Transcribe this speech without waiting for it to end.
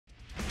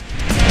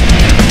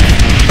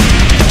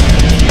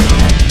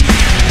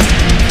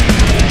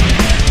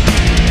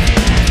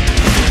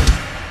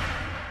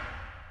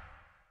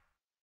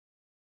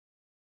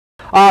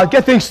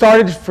Get things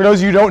started, for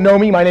those of you who don't know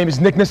me, my name is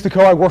Nick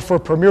Nistico. I work for a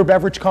premier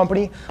beverage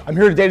company. I'm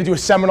here today to do a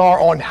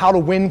seminar on how to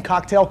win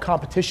cocktail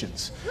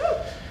competitions.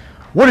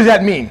 What does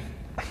that mean?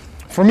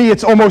 For me,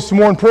 it's almost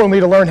more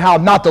importantly to learn how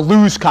not to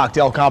lose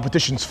cocktail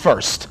competitions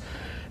first.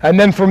 And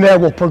then from there,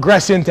 we'll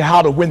progress into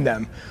how to win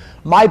them.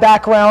 My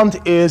background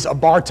is a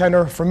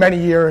bartender for many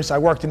years. I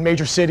worked in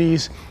major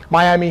cities,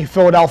 Miami,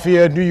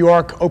 Philadelphia, New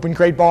York, opened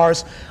great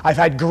bars. I've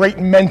had great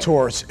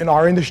mentors in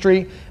our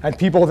industry and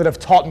people that have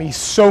taught me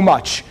so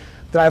much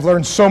that I've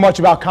learned so much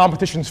about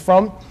competitions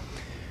from.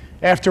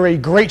 After a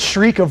great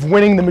streak of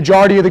winning the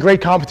majority of the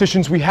great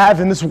competitions we have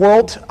in this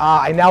world,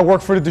 I now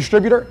work for the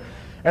distributor,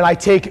 and I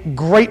take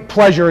great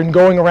pleasure in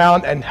going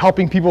around and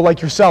helping people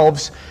like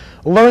yourselves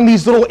learn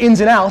these little ins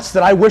and outs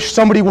that I wish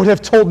somebody would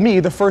have told me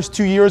the first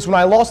 2 years when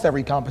I lost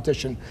every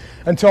competition,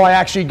 until I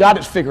actually got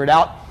it figured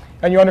out,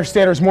 and you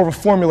understand there's more of a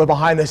formula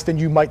behind this than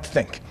you might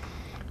think.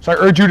 So I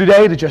urge you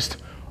today to just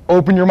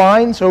open your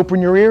minds,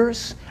 open your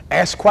ears,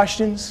 ask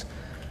questions.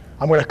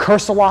 I'm going to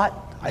curse a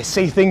lot. I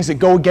say things that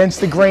go against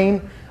the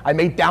grain. I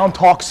may down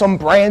talk some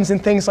brands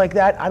and things like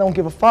that. I don't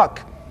give a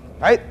fuck,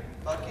 right?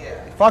 Fuck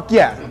yeah. Fuck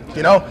yeah,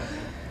 you know?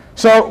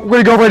 So we're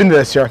going to go right into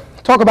this here.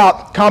 Talk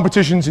about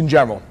competitions in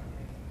general.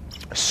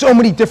 So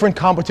many different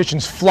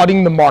competitions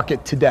flooding the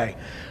market today.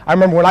 I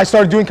remember when I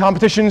started doing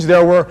competitions,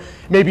 there were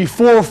maybe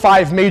 4 or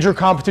 5 major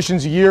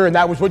competitions a year, and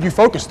that was what you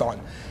focused on.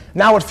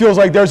 Now it feels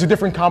like there's a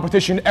different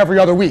competition every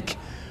other week,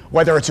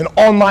 whether it's an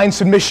online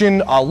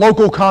submission, a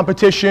local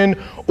competition,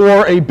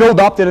 or a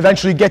build-up that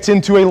eventually gets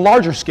into a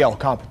larger scale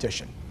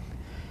competition.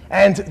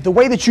 And the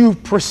way that you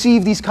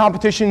perceive these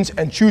competitions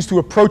and choose to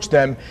approach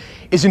them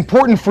is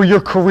important for your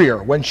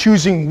career when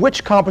choosing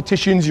which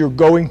competitions you're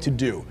going to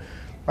do,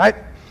 right?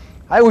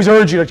 I always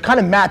urge you to kind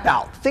of map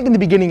out. Think in the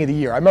beginning of the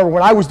year. I remember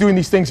when I was doing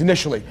these things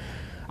initially,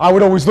 I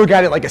would always look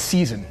at it like a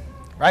season,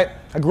 right?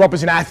 I grew up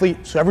as an athlete,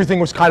 so everything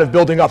was kind of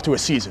building up to a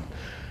season.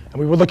 And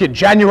we would look at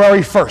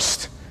January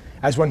 1st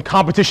as when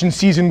competition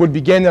season would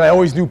begin, and I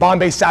always knew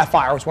Bombay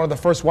Sapphire was one of the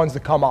first ones to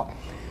come up.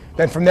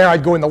 Then from there,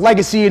 I'd go into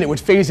Legacy, and it would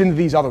phase into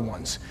these other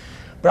ones.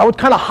 But I would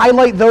kind of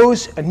highlight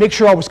those and make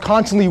sure I was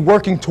constantly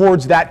working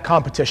towards that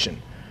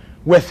competition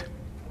with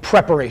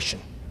preparation.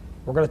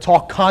 We're going to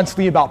talk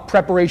constantly about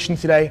preparation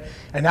today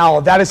and how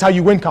that is how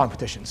you win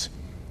competitions,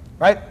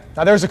 right?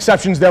 Now there's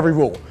exceptions to every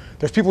rule.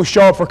 There's people who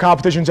show up for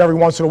competitions every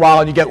once in a while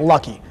and you get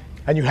lucky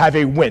and you have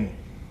a win.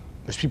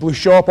 There's people who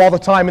show up all the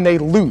time and they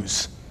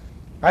lose,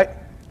 right?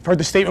 I've heard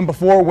the statement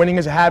before, winning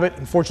is a habit,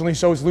 unfortunately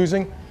so is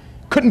losing.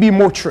 Couldn't be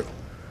more true.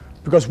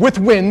 Because with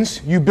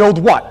wins, you build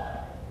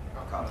what?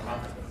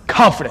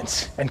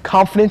 Confidence. And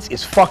confidence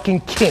is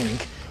fucking king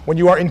when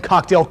you are in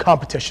cocktail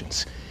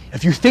competitions.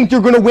 If you think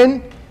you're going to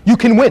win, you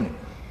can win.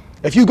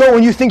 If you go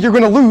and you think you're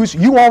going to lose,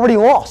 you already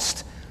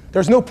lost.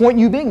 There's no point in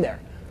you being there.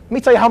 Let me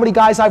tell you how many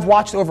guys I've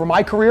watched over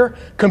my career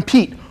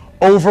compete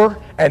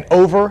over and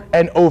over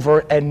and over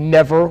and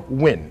never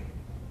win.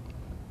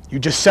 You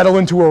just settle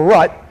into a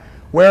rut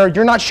where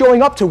you're not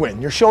showing up to win,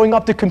 you're showing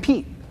up to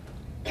compete.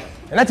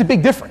 And that's a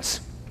big difference.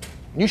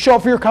 When you show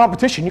up for your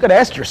competition, you got to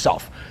ask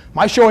yourself, am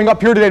I showing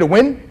up here today to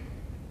win?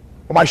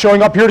 Am I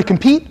showing up here to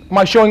compete? Am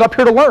I showing up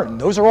here to learn?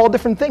 Those are all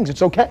different things.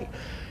 It's okay.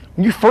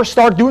 When you first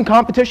start doing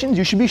competitions,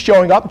 you should be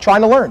showing up and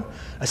trying to learn.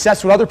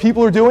 Assess what other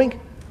people are doing,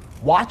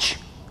 watch,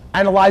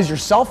 analyze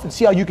yourself, and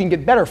see how you can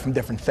get better from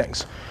different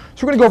things.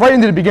 So we're going to go right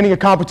into the beginning of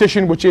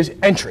competition, which is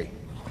entry.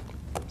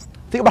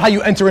 Think about how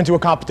you enter into a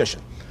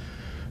competition.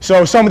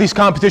 So some of these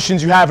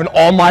competitions, you have an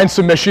online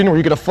submission where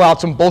you're going to fill out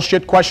some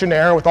bullshit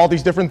questionnaire with all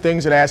these different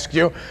things it asks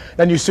you.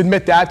 Then you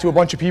submit that to a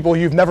bunch of people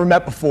you've never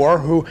met before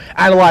who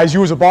analyze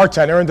you as a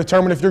bartender and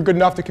determine if you're good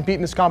enough to compete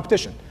in this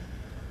competition.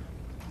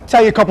 I'll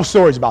tell you a couple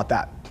stories about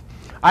that.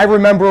 I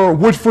remember a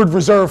Woodford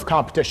Reserve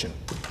competition,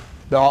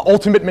 the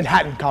Ultimate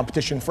Manhattan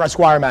competition for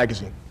Esquire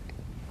magazine.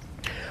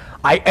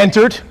 I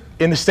entered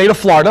in the state of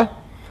Florida,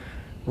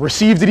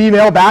 received an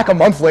email back a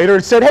month later.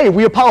 It said, hey,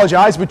 we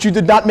apologize, but you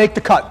did not make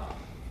the cut.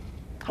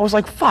 I was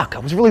like, fuck, I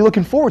was really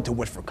looking forward to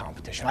Woodford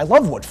competition. I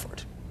love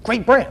Woodford.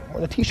 Great brand. I'm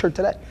wearing a t-shirt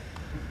today.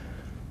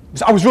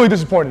 I was really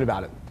disappointed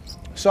about it.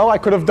 So I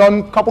could have done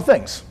a couple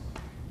things.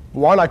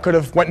 One, I could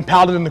have went and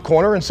pouted in the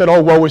corner and said,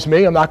 oh, woe is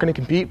me, I'm not going to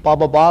compete, blah,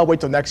 blah, blah,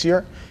 wait till next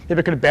year. Maybe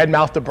I could have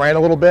badmouthed the brand a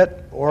little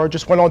bit, or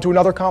just went on to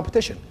another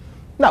competition.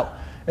 No.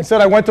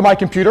 Instead, I went to my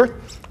computer,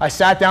 I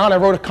sat down, I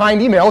wrote a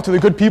kind email to the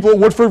good people at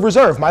Woodford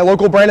Reserve, my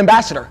local brand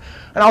ambassador.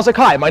 And I was like,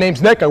 hi, my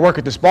name's Nick, I work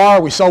at this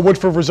bar, we sell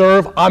Woodford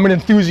Reserve, I'm an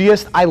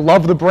enthusiast, I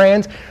love the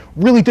brand.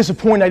 Really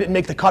disappointed I didn't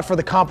make the cut for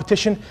the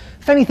competition.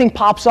 If anything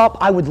pops up,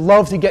 I would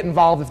love to get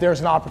involved if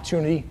there's an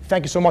opportunity.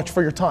 Thank you so much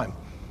for your time.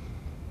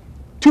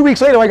 2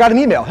 weeks later, I got an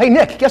email. Hey,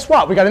 Nick, guess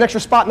what? We got an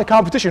extra spot in the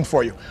competition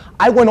for you.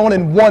 I went on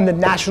and won the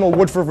National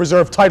Woodford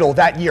Reserve title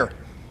that year.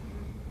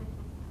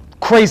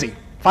 Crazy.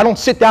 If I don't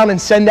sit down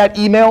and send that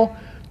email,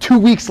 2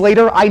 weeks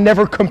later, I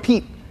never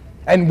compete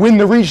and win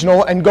the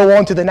regional and go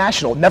on to the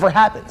national. It never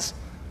happens.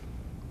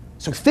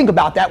 So think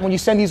about that when you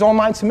send these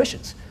online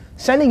submissions.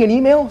 Sending an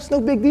email is no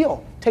big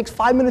deal. It takes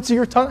 5 minutes of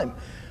your time,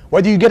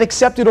 whether you get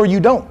accepted or you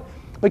don't.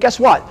 But guess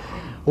what?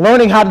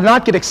 learning how to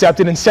not get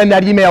accepted and send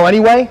that email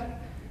anyway,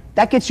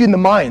 that gets you in the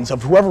minds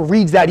of whoever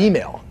reads that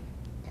email.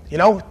 You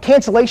know,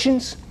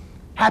 cancellations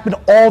happen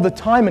all the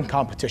time in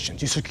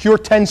competitions. You secure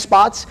 10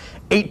 spots,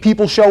 8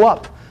 people show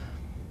up.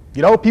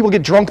 You know, people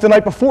get drunk the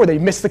night before, they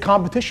miss the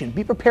competition.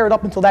 Be prepared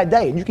up until that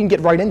day and you can get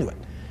right into it.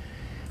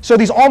 So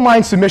these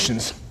online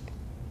submissions,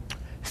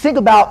 think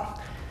about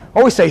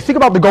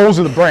the goals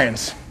of the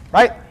brands,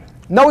 right?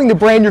 Knowing the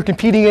brand you're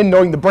competing in,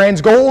 knowing the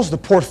brand's goals, the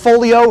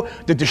portfolio,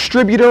 the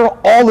distributor,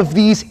 all of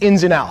these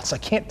ins and outs. I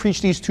can't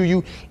preach these to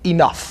you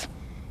enough,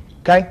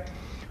 okay?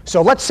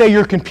 So let's say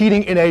you're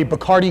competing in a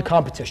Bacardi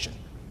competition,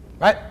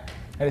 right?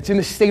 And it's in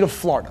the state of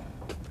Florida.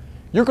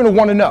 You're going to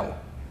want to know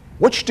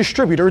which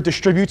distributor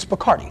distributes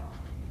Bacardi.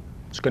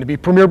 It's going to be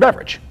Premier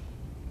Beverage.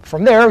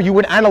 From there, you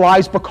would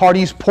analyze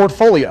Bacardi's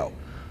portfolio,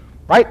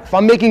 right? If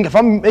I'm making a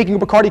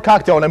Bacardi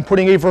cocktail and I'm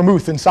putting a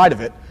vermouth inside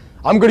of it,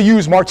 I'm going to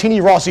use Martini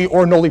Rossi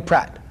or Noli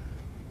Prat.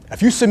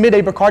 If you submit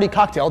a Bacardi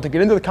cocktail to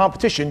get into the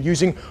competition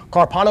using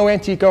Carpano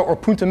Antico or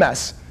Punta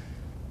Mess,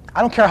 I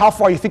don't care how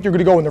far you think you're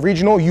going to go in the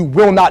regional, you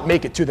will not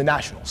make it to the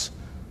nationals.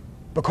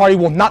 Bacardi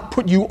will not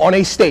put you on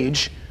a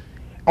stage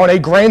on a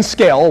grand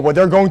scale where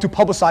they're going to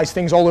publicize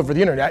things all over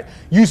the internet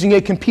using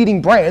a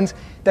competing brand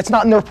that's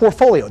not in their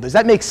portfolio. Does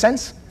that make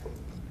sense?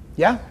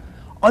 Yeah?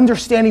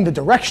 Understanding the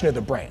direction of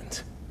the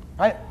brand,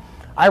 right?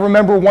 I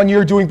remember one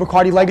year doing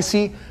Bacardi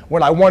Legacy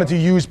when I wanted to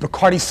use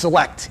Bacardi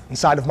Select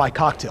inside of my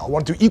cocktail. I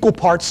wanted to do equal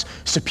parts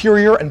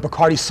Superior and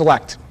Bacardi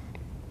Select.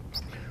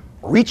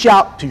 Reach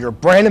out to your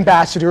brand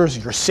ambassadors,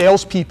 your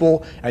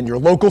salespeople, and your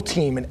local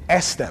team and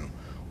ask them,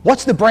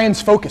 what's the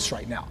brand's focus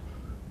right now?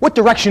 What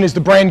direction is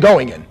the brand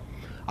going in?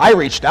 I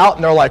reached out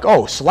and they're like,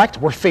 oh, Select,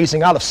 we're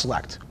phasing out of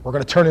Select. We're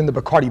going to turn into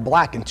Bacardi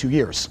Black in 2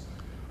 years.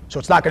 So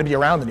it's not going to be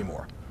around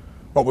anymore.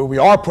 But what we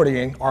are putting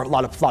in a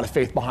lot of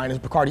faith behind is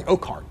Bacardi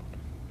Oak Heart.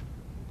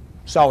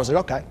 So I was like,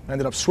 okay. I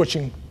ended up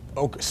switching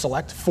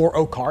Select for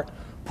Oak Heart,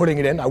 putting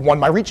it in. I won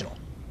my regional.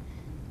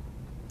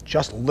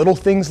 Just little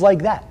things like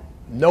that,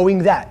 knowing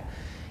that.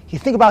 You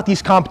think about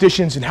these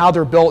competitions and how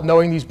they're built,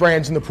 knowing these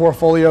brands and the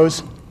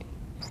portfolios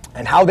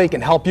and how they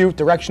can help you,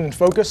 direction and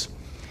focus.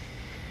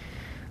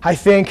 I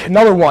think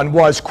another one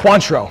was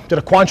Cointreau, did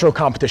a Cointreau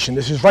competition.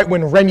 This is right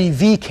when Remy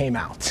V came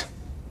out.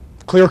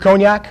 Clear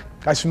cognac,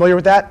 guys familiar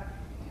with that?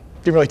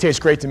 Didn't really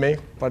taste great to me,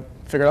 but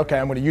figured, okay,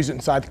 I'm gonna use it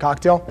inside the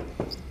cocktail.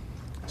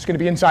 It's gonna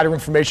be insider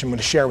information I'm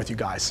gonna share with you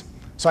guys.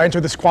 So I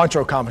entered this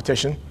Cointreau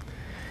competition,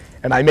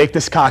 and I make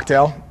this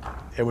cocktail.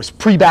 It was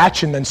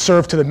pre-batch and then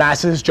served to the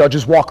masses,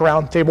 judges walk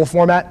around table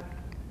format.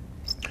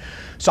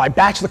 So I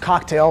batch the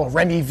cocktail,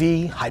 Remy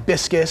V,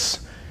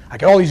 hibiscus. I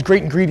get all these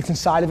great ingredients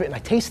inside of it, and I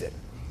taste it.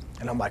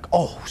 And I'm like,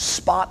 oh,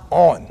 spot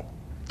on,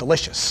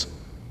 delicious.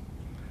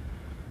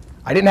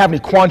 I didn't have any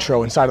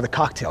Cointreau inside of the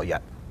cocktail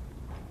yet.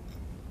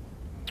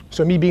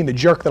 So me being the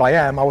jerk that I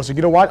am, I was like,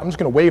 you know what? I'm just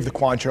gonna waive the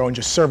Cointreau and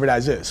just serve it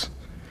as is.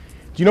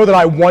 Do you know that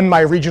I won my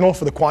regional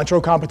for the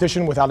Cointreau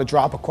competition without a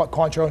drop of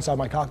Cointreau inside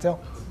my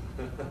cocktail?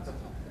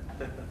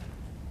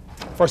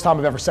 First time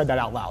I've ever said that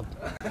out loud.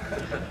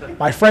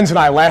 My friends and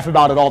I laugh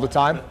about it all the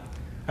time,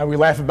 and we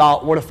laugh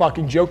about what a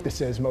fucking joke this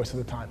is most of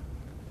the time.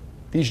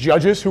 These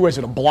judges, who is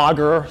it, a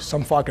blogger,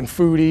 some fucking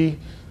foodie,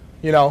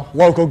 you know,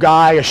 local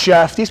guy, a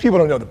chef, these people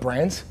don't know the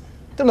brands.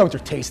 They don't know what they're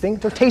tasting.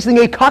 They're tasting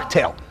a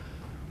cocktail,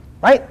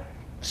 right?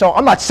 So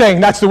I'm not saying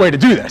that's the way to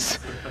do this.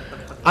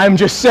 I'm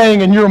just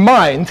saying in your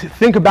mind,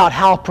 think about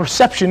how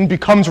perception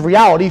becomes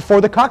reality for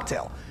the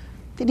cocktail.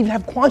 They didn't even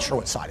have Cointreau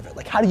inside of it.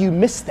 Like, how do you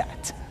miss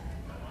that?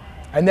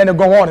 And then it'll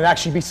go on and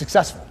actually be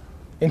successful.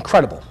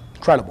 Incredible,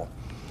 incredible.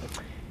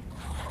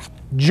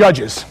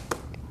 Judges.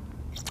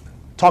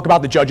 Talk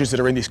about the judges that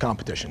are in these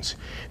competitions.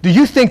 Do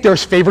you think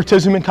there's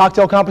favoritism in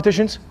cocktail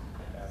competitions?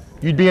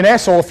 You'd be an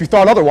asshole if you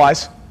thought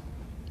otherwise,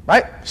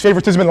 right? There's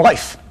favoritism in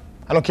life.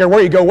 I don't care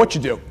where you go, what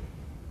you do.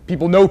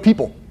 People know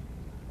people.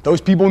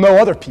 Those people know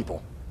other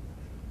people.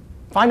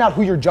 Find out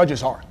who your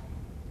judges are.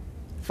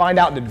 Find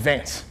out in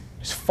advance,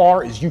 as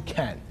far as you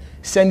can.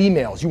 Send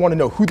emails. You want to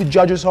know who the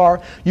judges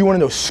are. You want to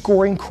know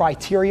scoring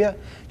criteria.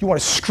 You want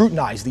to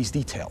scrutinize these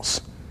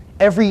details.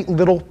 Every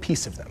little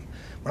piece of them.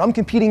 When I'm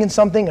competing in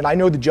something and I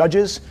know the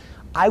judges,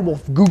 I will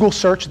Google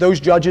search those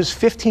judges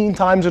 15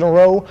 times in a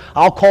row.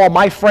 I'll call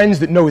my friends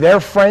that know their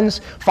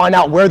friends, find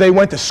out where they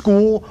went to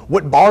school,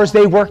 what bars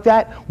they worked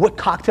at, what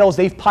cocktails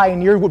they've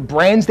pioneered, what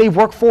brands they've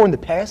worked for in the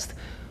past.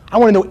 I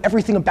want to know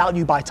everything about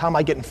you by the time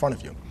I get in front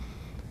of you.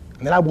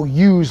 And then I will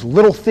use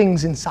little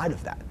things inside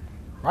of that,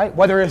 right?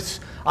 Whether it's,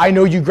 I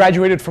know you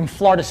graduated from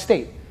Florida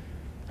State,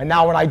 and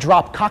now when I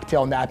drop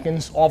cocktail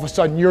napkins, all of a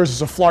sudden yours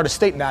is a Florida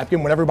State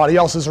napkin when everybody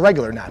else is a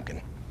regular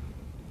napkin.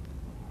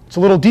 It's a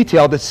little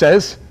detail that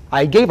says,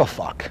 I gave a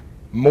fuck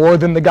more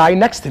than the guy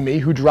next to me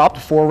who dropped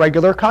 4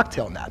 regular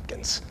cocktail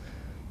napkins,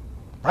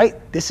 right?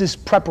 This is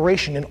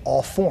preparation in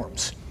all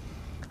forms.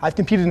 I've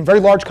competed in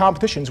very large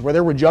competitions where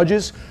there were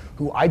judges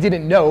who I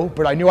didn't know,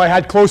 but I knew I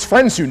had close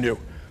friends who knew.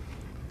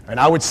 And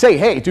I would say,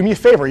 hey, do me a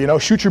favor, you know,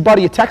 shoot your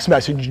buddy a text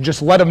message and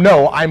just let him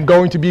know I'm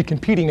going to be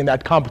competing in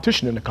that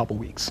competition in a couple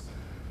weeks.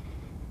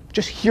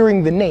 Just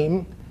hearing the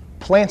name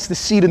plants the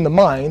seed in the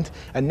mind,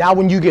 and now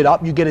when you get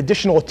up, you get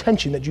additional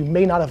attention that you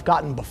may not have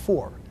gotten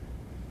before.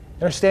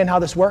 Understand how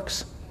this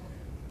works?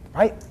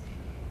 Right?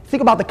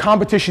 Think about the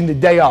competition the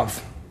day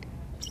of.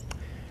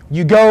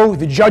 You go,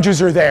 the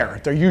judges are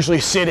there. They're usually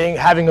sitting,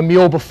 having a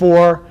meal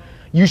before.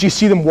 You usually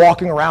see them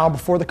walking around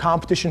before the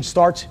competition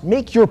starts.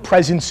 Make your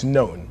presence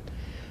known.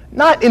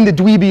 Not in the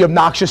dweeby,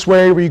 obnoxious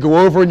way where you go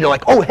over and you're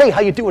like, oh, hey,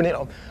 how you doing? You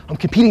know, I'm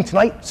competing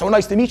tonight. So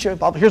nice to meet you.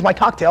 Here's my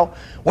cocktail.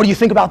 What do you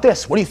think about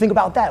this? What do you think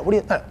about that?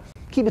 No.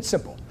 Keep it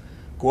simple.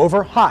 Go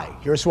over, hi,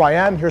 here's who I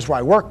am. Here's where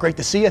I work. Great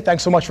to see you.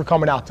 Thanks so much for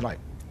coming out tonight.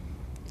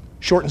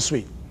 Short and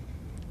sweet.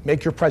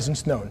 Make your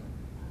presence known.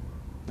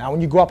 Now,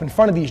 when you go up in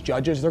front of these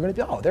judges, they're going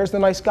to be, oh, there's the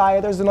nice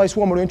guy, there's the nice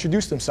woman who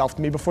introduced themselves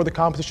to me before the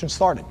competition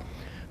started.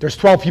 There's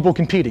 12 people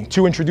competing,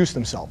 2 introduced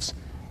themselves.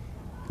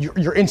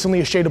 You're instantly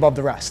a shade above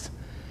the rest.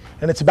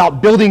 And it's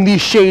about building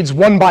these shades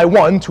one by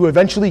one to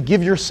eventually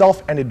give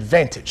yourself an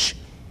advantage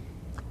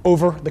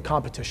over the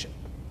competition,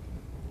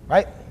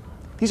 right?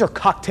 These are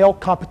cocktail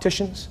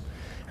competitions.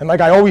 And like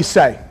I always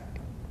say,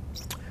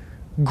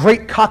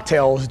 great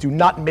cocktails do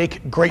not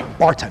make great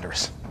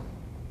bartenders.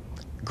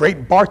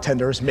 Great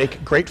bartenders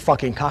make great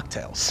fucking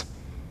cocktails,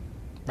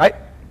 right?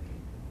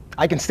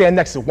 I can stand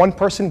next to one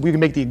person, we can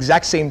make the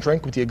exact same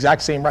drink with the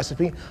exact same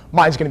recipe.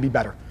 Mine's gonna be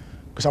better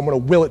because I'm gonna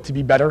will it to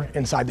be better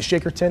inside the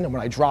shaker tin, and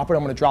when I drop it,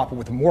 I'm gonna drop it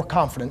with more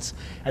confidence,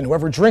 and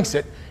whoever drinks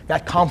it,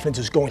 that confidence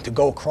is going to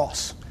go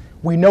across.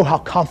 We know how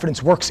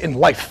confidence works in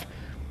life.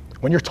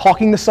 When you're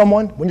talking to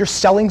someone, when you're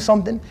selling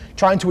something,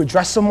 trying to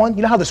address someone,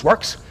 you know how this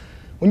works?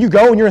 When you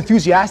go and you're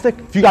enthusiastic,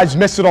 if you guys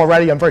missed it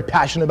already, I'm very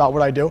passionate about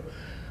what I do.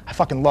 I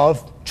fucking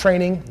love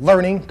training,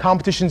 learning,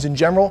 competitions in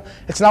general.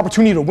 It's an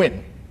opportunity to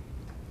win.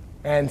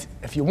 And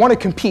if you want to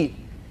compete,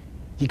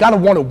 you got to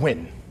want to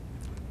win.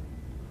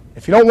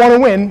 If you don't want to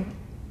win,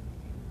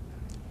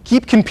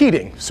 keep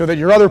competing so that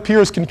your other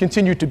peers can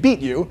continue to beat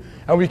you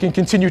and we can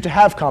continue to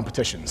have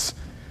competitions.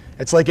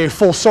 It's like a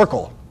full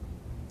circle.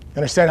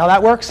 Understand how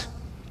that works?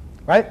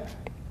 Right?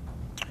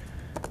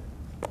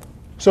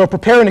 So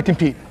preparing to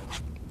compete.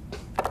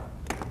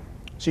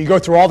 So you go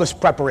through all this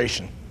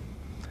preparation.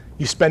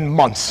 You spend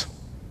months,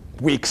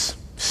 weeks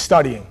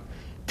studying,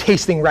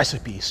 tasting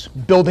recipes,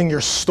 building your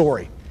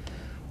story.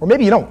 Or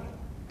maybe you don't.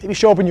 Maybe you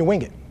show up and you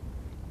wing it.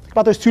 Think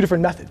about those 2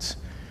 different methods.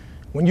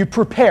 When you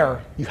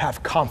prepare, you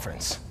have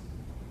confidence.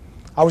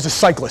 I was a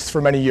cyclist for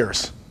many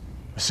years,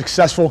 a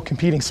successful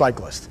competing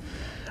cyclist.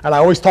 And I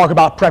always talk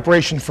about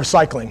preparation for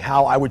cycling,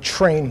 how I would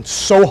train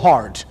so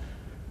hard,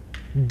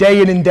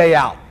 day in and day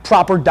out,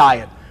 proper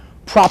diet,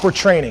 proper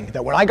training,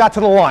 that when I got to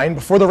the line,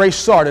 before the race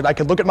started, I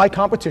could look at my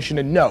competition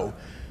and know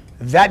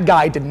that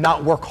guy did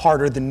not work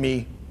harder than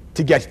me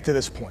to get to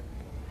this point.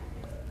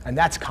 And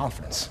that's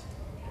confidence.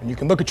 And you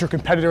can look at your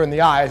competitor in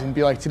the eyes and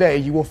be like, today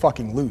you will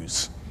fucking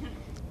lose.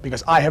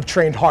 Because I have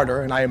trained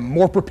harder and I am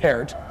more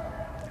prepared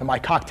and my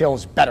cocktail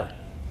is better.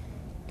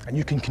 And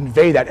you can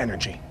convey that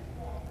energy.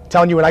 I'm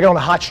telling you, when I got on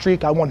a hot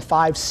streak, I won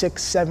 5,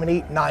 6, 7,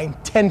 8, 9,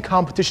 10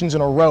 competitions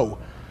in a row.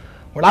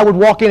 When I would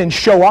walk in and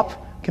show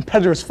up,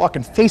 competitors'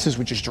 fucking faces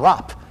would just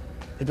drop.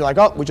 They'd be like,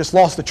 oh, we just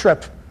lost the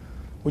trip.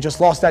 We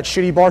just lost that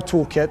shitty bar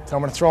toolkit that I'm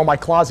going to throw in my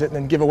closet and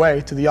then give away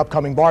to the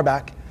upcoming bar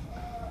back,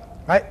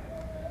 right?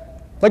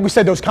 Like we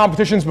said, those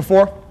competitions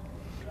before,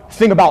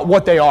 think about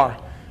what they are.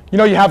 You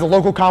know, you have the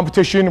local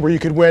competition where you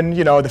could win,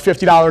 you know, the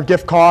 $50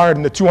 gift card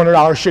and the $200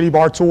 shitty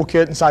bar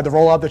toolkit inside the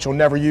roll-up that you'll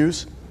never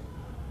use.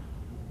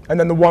 And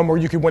then the one where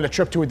you could win a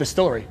trip to a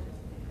distillery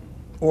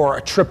or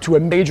a trip to a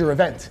major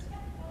event.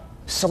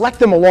 Select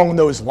them along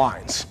those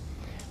lines.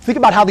 Think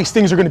about how these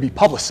things are going to be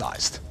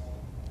publicized.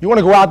 You want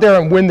to go out there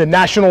and win the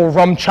National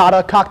Rum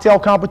Chata Cocktail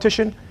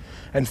Competition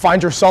and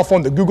find yourself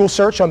on the Google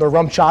search on the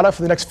Rum Chata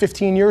for the next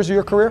 15 years of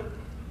your career?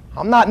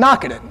 I'm not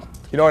knocking it.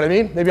 You know what I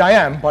mean? Maybe I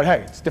am, but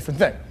hey, it's a different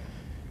thing.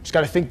 Just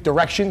got to think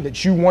direction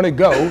that you want to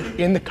go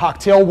in the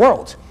cocktail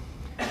world.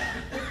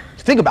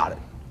 Think about it.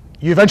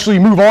 You eventually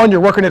move on,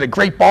 you're working at a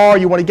great bar,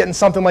 you want to get in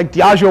something like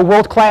Diageo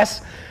World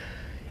Class,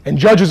 and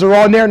judges are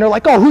on there and they're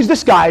like, oh, who's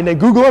this guy? And they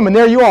Google him and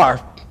there you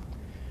are,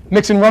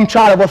 mixing rum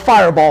chata with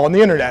Fireball on the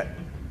internet.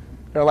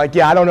 They're like,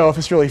 yeah, I don't know if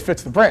this really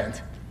fits the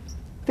brand.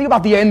 Think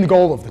about the end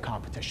goal of the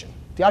competition.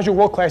 Diageo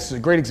World Class is a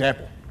great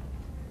example.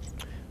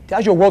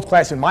 Diageo World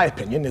Class, in my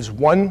opinion, is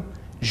one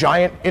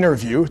giant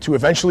interview to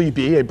eventually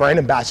be a brand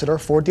ambassador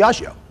for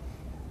Diageo,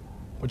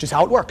 which is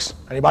how it works.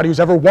 Anybody who's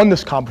ever won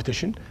this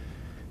competition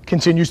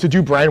continues to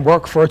do brand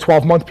work for a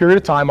 12-month period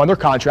of time under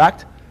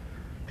contract.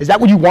 Is that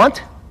what you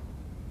want?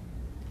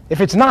 If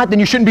it's not, then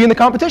you shouldn't be in the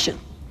competition.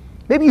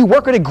 Maybe you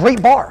work at a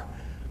great bar.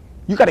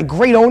 You got a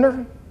great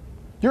owner.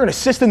 You're in a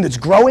system that's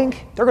growing.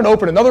 They're going to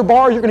open another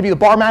bar. You're going to be the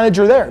bar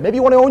manager there. Maybe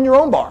you want to own your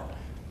own bar.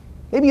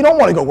 Maybe you don't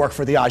want to go work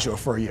for Diageo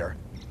for a year.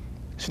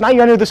 So now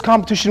you enter this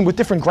competition with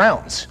different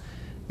grounds.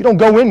 You don't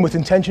go in with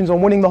intentions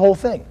on winning the whole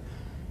thing.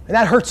 And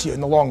that hurts you in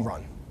the long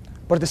run.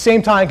 But at the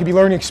same time, it can be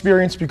learning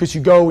experience because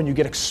you go and you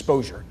get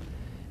exposure.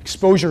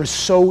 Exposure is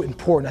so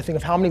important. I think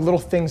of how many little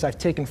things I've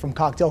taken from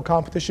cocktail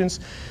competitions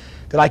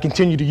that I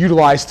continue to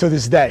utilize to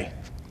this day.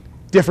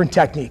 Different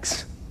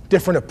techniques,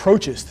 different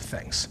approaches to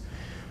things.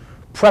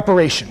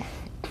 Preparation.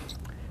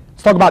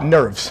 Let's talk about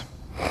nerves.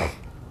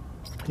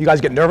 You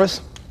guys get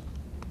nervous?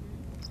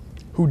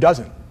 Who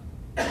doesn't?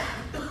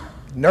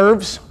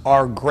 Nerves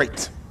are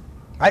great,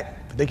 right?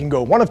 They can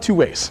go one of two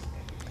ways.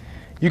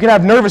 You can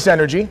have nervous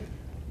energy,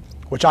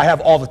 which I have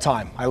all the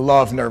time. I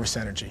love nervous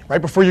energy.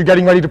 Right before you're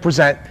getting ready to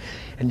present,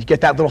 and you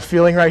get that little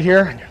feeling right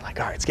here, and you're like,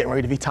 all right, it's getting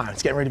ready to be time,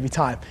 it's getting ready to be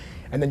time.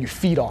 And then you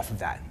feed off of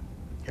that.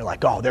 You're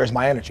like, oh, there's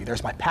my energy,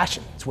 there's my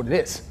passion, it's what it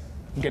is.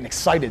 I'm getting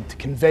excited to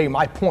convey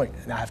my point,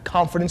 and I have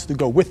confidence to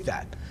go with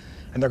that.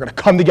 And they're gonna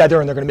come together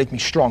and they're gonna make me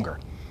stronger.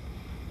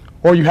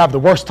 Or you have the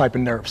worst type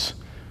of nerves.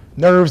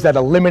 Nerves that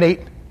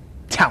eliminate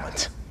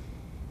talent.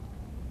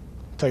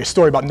 I'll tell you a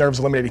story about nerves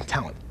eliminating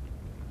talent.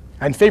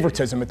 And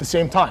favoritism at the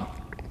same time.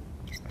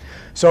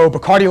 So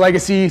Bacardi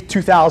Legacy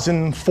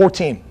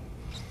 2014.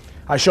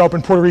 I show up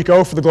in Puerto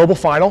Rico for the global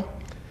final.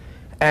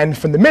 And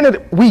from the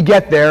minute we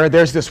get there,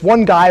 there's this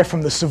one guy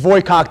from the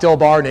Savoy cocktail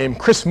bar named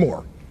Chris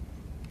Moore.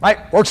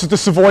 Right? Works at the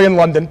Savoy in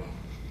London.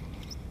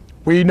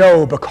 We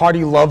know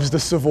Bacardi loves the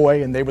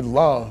Savoy, and they would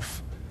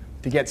love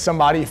to get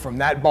somebody from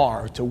that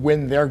bar to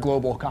win their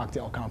global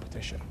cocktail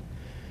competition.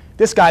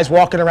 This guy's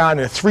walking around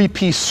in a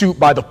three-piece suit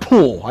by the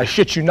pool. I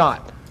shit you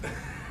not.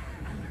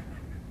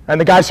 And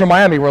the guys from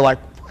Miami were like,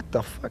 what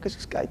the fuck is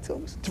this guy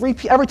doing?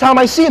 Every time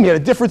I see him, he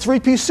had a different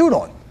three-piece suit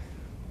on.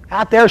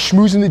 Out there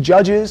schmoozing the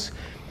judges.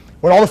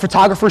 When all the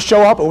photographers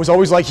show up, it was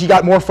always like he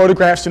got more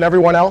photographs than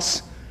everyone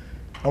else.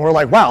 And we're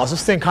like, wow, is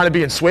this thing kind of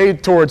being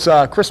swayed towards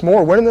Chris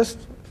Moore winning this?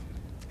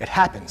 It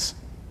happens,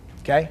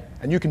 okay?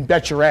 And you can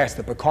bet your ass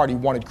that Bacardi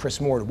wanted Chris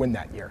Moore to win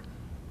that year.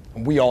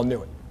 And we all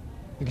knew it.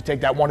 You can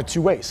take that one of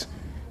two ways.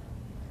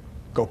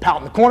 Go pout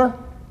in the corner,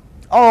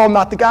 oh, I'm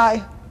not the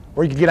guy,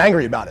 or you can get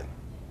angry about it.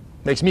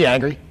 Makes me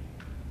angry.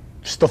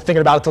 Still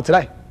thinking about it till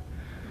today.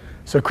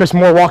 So Chris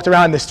Moore walked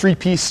around in this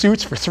three-piece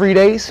suits for 3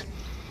 days,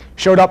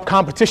 showed up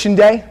competition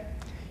day,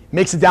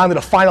 makes it down to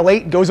the final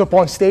 8, goes up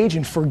on stage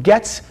and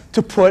forgets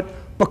to put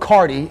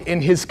Bacardi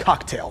in his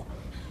cocktail.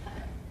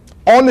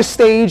 On the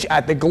stage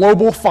at the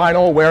global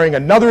final wearing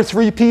another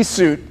three-piece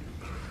suit,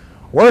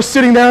 we're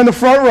sitting there in the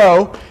front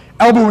row,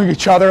 elbowing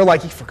each other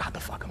like he forgot the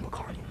fucking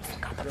Bacardi.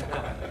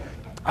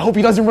 I hope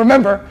he doesn't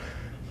remember.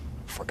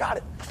 Forgot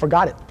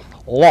it.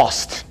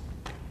 Lost.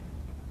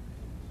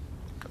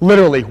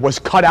 Literally was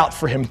cut out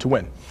for him to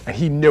win, and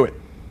he knew it.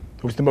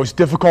 It was the most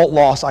difficult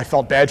loss. I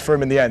felt bad for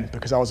him in the end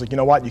because I was like, you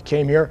know what? You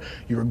came here,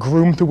 you were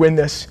groomed to win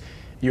this.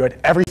 You had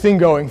everything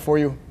going for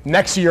you.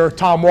 Next year,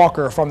 Tom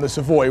Walker from the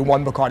Savoy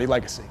won Bacardi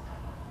Legacy,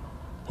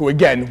 who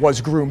again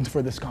was groomed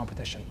for this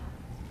competition.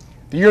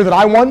 The year that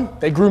I won,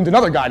 they groomed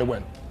another guy to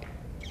win.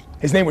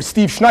 His name was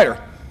Steve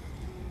Schneider.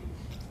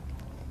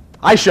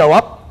 I show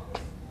up.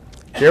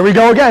 Here we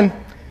go again.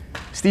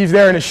 Steve's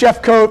there in his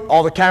chef coat.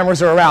 All the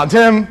cameras are around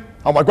him.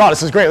 I'm like, wow,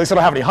 this is great. At least I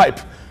don't have any hype.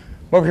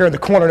 I'm over here in the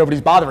corner.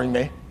 Nobody's bothering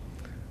me.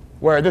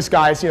 Where this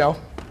guy's,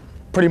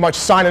 pretty much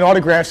signing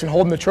autographs and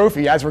holding the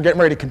trophy as we're getting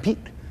ready to compete.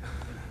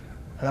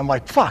 And I'm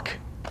like, fucking,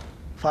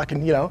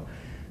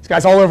 this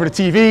guy's all over the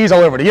TVs,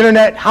 all over the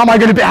internet. How am I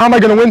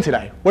gonna win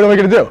today? What am I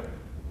gonna do?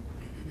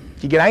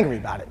 You get angry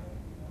about it.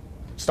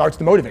 Starts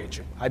to motivate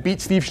you. I beat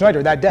Steve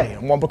Schneider that day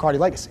and won Bacardi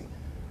Legacy.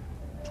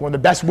 It's one of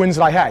the best wins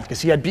that I had because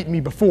he had beaten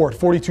me before at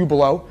 42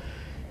 below,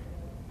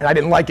 and I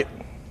didn't like it.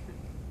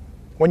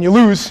 When you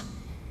lose,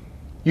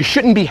 you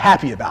shouldn't be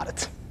happy about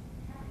it.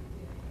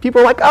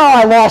 People are like, oh,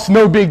 I lost,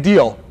 no big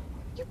deal.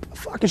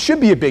 Fuck, it should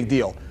be a big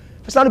deal.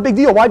 If it's not a big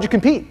deal, why'd you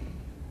compete?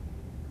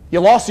 You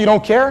lost, so you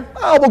don't care?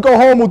 Oh, we'll go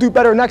home, we'll do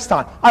better next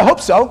time. I hope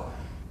so.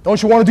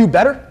 Don't you want to do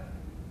better?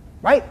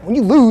 Right? When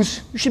you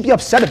lose, you should be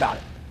upset about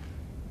it.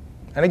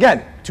 And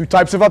again, two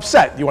types of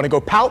upset. Do you want to go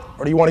pout,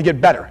 or do you want to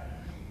get better?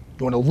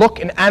 You want to look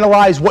and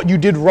analyze what you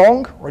did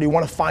wrong, or do you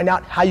want to find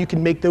out how you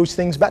can make those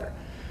things better?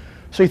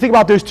 So you think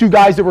about those two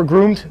guys that were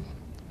groomed.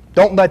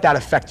 Don't let that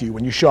affect you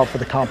when you show up for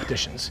the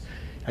competitions.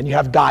 And you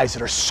have guys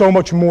that are so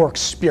much more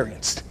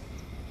experienced.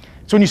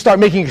 So when you start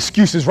making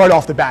excuses right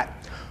off the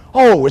bat,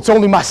 oh, it's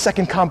only my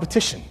second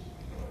competition.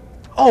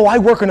 Oh, I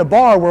work in a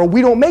bar where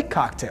we don't make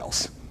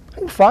cocktails.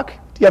 Oh, fuck.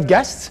 Do you have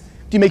guests?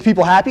 Do you make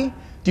people happy?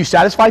 Do you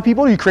satisfy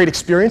people? Do you create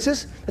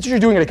experiences? That's what you're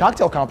doing at a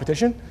cocktail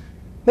competition.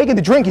 Making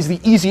the drink is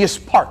the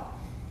easiest part.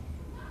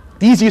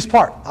 The easiest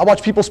part. I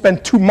watch people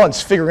spend 2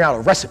 months figuring out a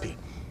recipe.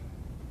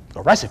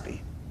 A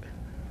recipe?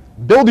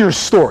 Build your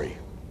story.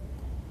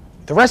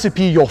 The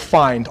recipe you'll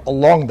find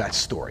along that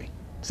story.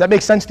 Does that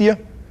make sense to you?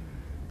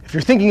 If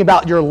you're thinking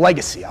about your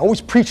legacy, I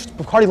always preach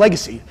Bacardi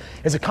Legacy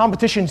is a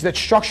competition that's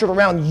structured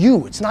around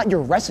you. It's not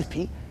your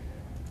recipe,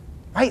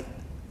 right?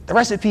 The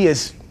recipe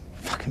is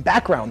fucking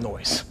background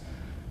noise.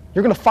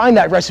 You're gonna find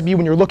that recipe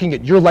when you're looking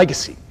at your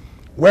legacy,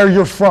 where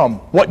you're from,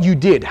 what you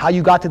did, how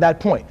you got to that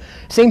point.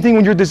 Same thing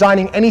when you're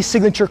designing any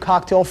signature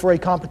cocktail for a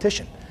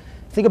competition.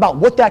 Think about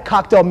what that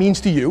cocktail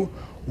means to you,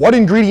 what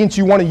ingredients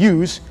you want to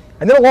use,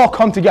 and then it'll all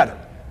come together.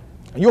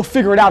 And you'll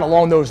figure it out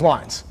along those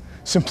lines.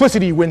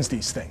 Simplicity wins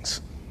these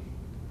things,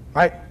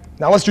 right?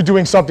 Now, unless you're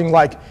doing something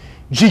like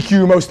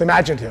GQ Most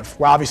Imaginative,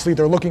 where obviously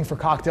they're looking for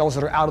cocktails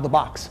that are out of the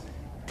box.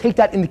 Take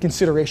that into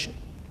consideration.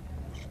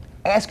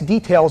 ask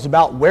details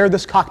about where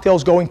this cocktail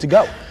is going to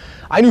go.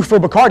 I knew for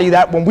Bacardi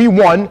that when we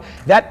won,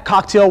 that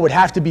cocktail would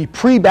have to be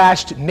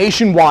pre-batched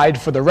nationwide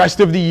for the rest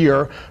of the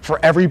year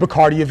for every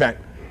Bacardi event.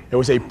 It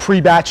was a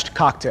pre-batched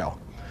cocktail.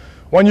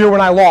 One year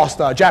when I lost,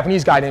 a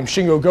Japanese guy named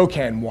Shingo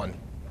Gokan won.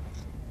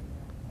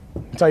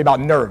 I'll tell you about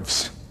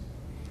nerves.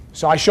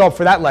 So I show up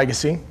for that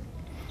legacy,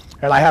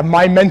 and I have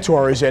my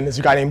mentor is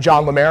a guy named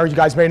John Lemaire, you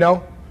guys may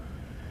know.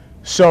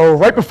 So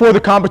right before the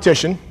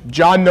competition,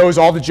 John knows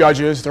all the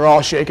judges, they're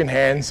all shaking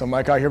hands. I'm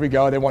like, oh, here we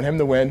go, they want him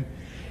to win.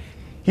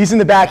 He's in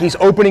the back, he's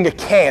opening a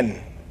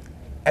can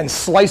and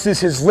slices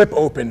his lip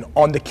open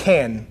on the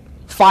can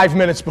 5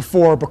 minutes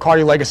before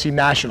Bacardi Legacy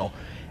National,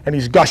 and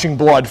he's gushing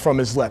blood from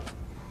his lip.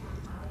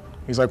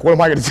 He's like, what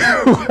am I gonna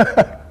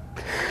do?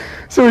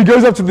 So he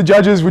goes up to the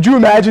judges. Would you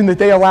imagine that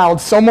they allowed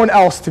someone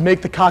else to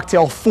make the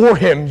cocktail for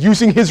him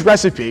using his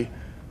recipe,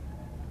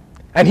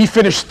 and he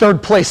finished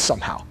 3rd place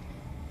somehow?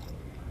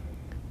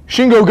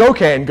 Shingo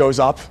Gokan goes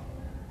up.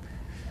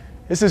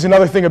 This is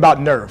another thing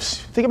about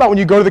nerves. Think about when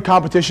you go to the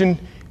competition,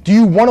 do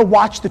you want to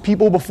watch the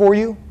people before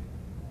you?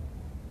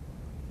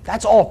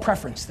 That's all a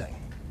preference thing.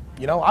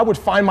 You know, I would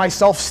find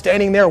myself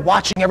standing there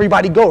watching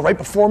everybody go right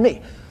before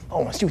me. Oh,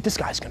 I want to see what this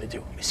guy's going to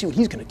do. Let me see what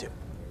he's going to do.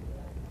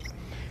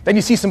 Then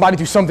you see somebody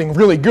do something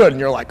really good, and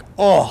you're like,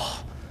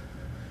 oh,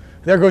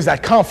 there goes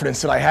that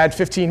confidence that I had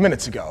 15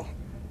 minutes ago.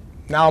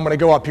 Now I'm going to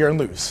go up here and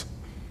lose.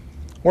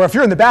 Or if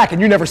you're in the back and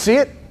you never see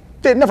it,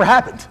 it never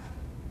happened.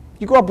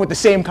 You go up with the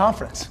same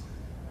confidence.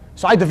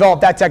 So I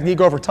developed that technique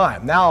over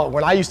time. Now,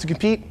 when I used to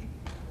compete,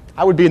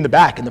 I would be in the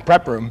back in the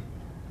prep room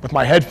with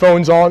my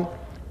headphones on,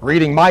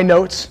 reading my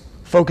notes,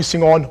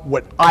 focusing on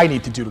what I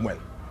need to do to win.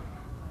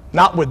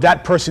 Not what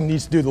that person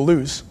needs to do to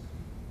lose.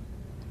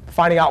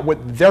 Finding out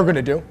what they're going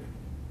to do.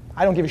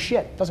 I don't give a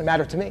shit. It doesn't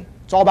matter to me.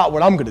 It's all about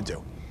what I'm going to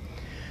do.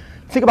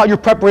 Think about your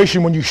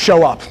preparation when you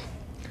show up.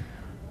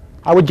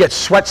 I would get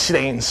sweat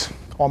stains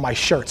on my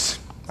shirts.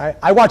 Right?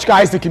 I watch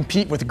guys that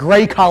compete with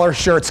gray collar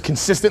shirts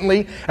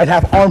consistently and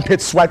have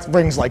armpit sweat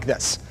rings like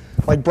this.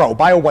 Like, bro,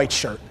 buy a white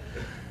shirt.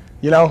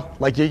 You know,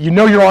 like you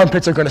know your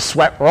armpits are going to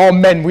sweat. We're all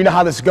men. We know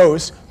how this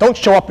goes. Don't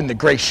show up in the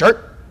gray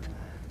shirt.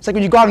 It's like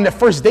when you go out on that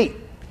first date.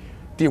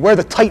 Do you wear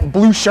the tight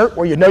blue shirt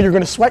where you know you're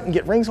going to sweat and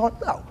get rings on?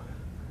 No.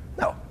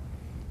 No.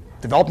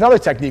 Developed another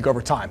technique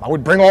over time. I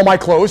would bring all my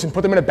clothes and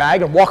put them in a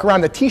bag and walk around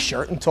in the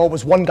t-shirt until it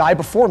was one guy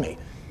before me.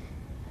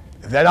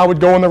 Then I would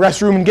go in the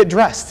restroom and get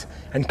dressed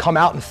and come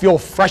out and feel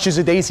fresh as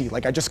a daisy,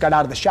 like I just got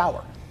out of the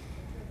shower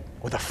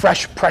with a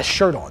fresh, pressed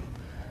shirt on.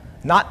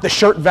 Not the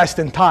shirt, vest,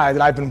 and tie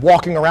that I've been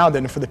walking around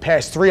in for the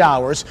past 3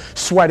 hours,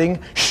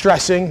 sweating,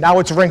 stressing. Now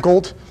it's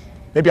wrinkled.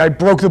 Maybe I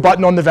broke the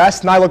button on the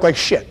vest and I look like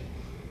shit.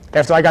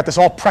 After I got this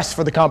all pressed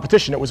for the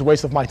competition, it was a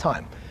waste of my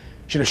time.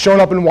 Should have shown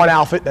up in one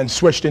outfit, then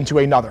switched into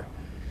another.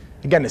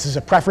 Again, this is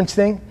a preference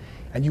thing,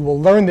 and you will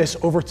learn this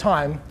over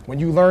time when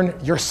you learn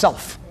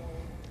yourself,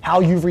 how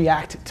you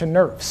react to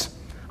nerves.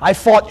 I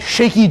fought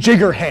shaky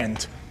jigger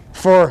hand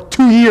for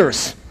 2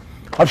 years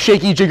of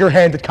shaky jigger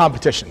hand at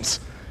competitions.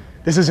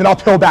 This is an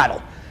uphill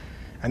battle.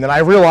 And then I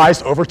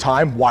realized over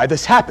time why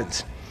this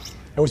happens.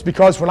 It was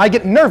because when I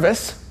get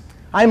nervous,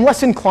 I'm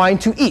less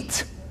inclined to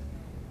eat,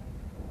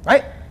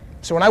 right?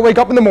 So when I wake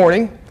up in the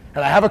morning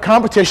and I have a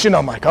competition,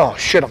 I'm like, oh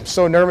shit, I'm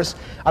so nervous.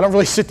 I don't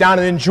really sit down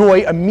and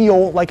enjoy a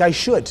meal like I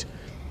should,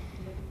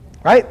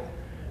 right?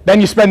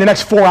 Then you spend the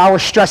next 4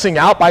 hours stressing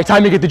out. By the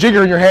time you get the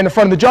jigger in your hand in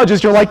front of the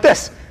judges, you're like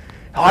this.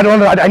 I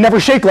never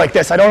shake like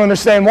this. I don't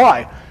understand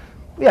why.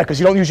 Yeah, because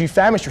you don't usually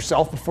famish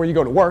yourself before you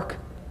go to work,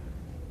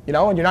 you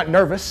know, and you're not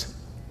nervous.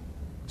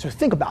 So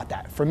think about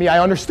that. For me, I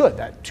understood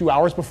that 2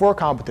 hours before a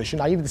competition,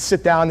 I needed to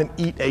sit down and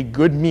eat a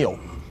good meal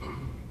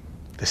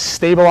to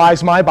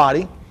stabilize my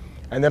body.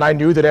 And then I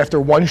knew that after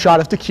one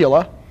shot of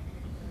tequila,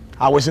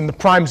 I was in the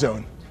prime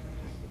zone,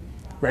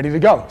 ready to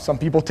go. Some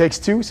people takes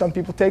 2, some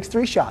people takes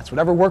 3 shots.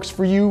 Whatever works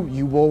for you,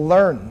 you will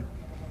learn.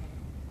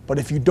 But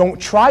if you don't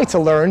try to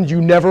learn,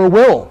 you never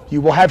will. You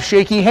will have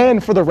shaky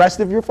hand for the rest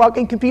of your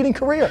fucking competing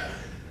career.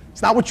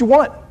 It's not what you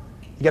want.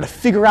 You got to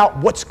figure out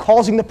what's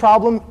causing the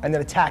problem and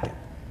then attack it.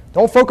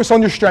 Don't focus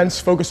on your strengths,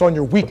 focus on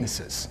your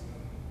weaknesses,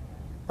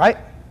 right?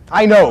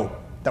 I know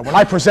that when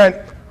I present,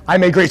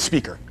 I'm a great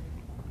speaker.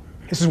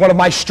 This is one of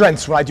my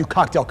strengths when I do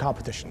cocktail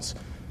competitions,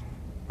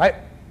 right?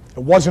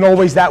 It wasn't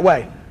always that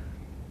way.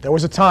 There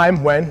was a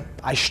time when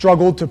I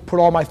struggled to put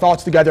all my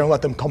thoughts together and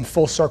let them come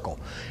full circle.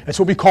 It's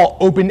what we call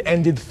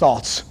open-ended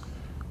thoughts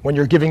when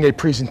you're giving a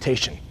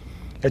presentation.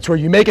 It's where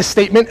you make a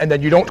statement and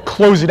then you don't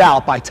close it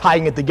out by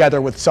tying it together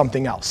with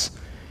something else.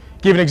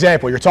 Give an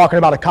example. You're talking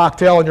about a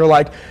cocktail and you're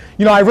like,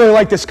 you know, I really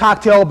like this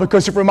cocktail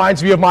because it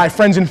reminds me of my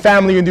friends and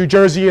family in New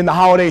Jersey in the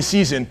holiday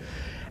season.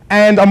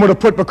 And I'm going to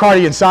put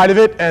Bacardi inside of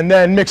it and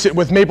then mix it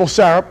with maple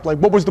syrup. Like,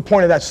 what was the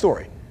point of that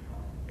story?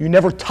 You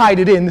never tied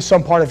it into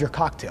some part of your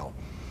cocktail.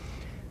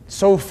 It's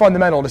so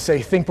fundamental to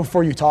say, think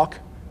before you talk,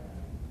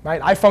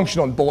 right? I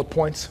function on bullet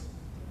points.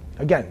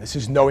 Again, this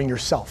is knowing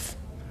yourself.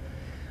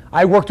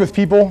 I worked with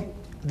people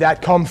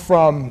that come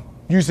from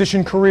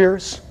musician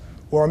careers,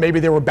 or maybe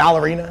they were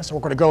ballerinas. I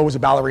worked with a girl who was a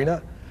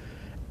ballerina.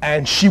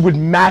 And she would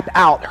map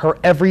out her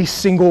every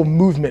single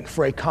movement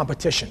for a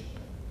competition.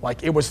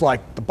 Like, it was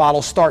like, the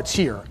bottle starts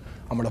here.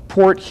 I'm gonna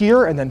pour it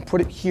here and then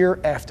put it here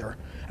after.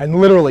 And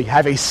literally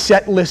have a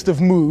set list of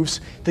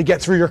moves to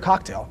get through your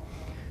cocktail.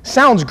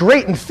 Sounds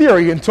great in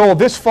theory until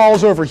this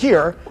falls over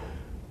here,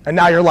 and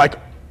now you're like,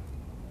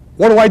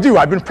 what do I do?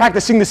 I've been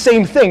practicing the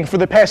same thing for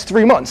the past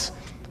 3 months.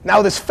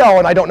 Now this fell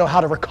and I don't know how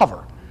to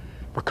recover.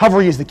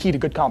 Recovery is the key to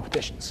good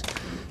competitions.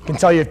 I can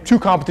tell you 2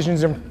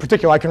 competitions in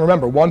particular I can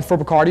remember. One for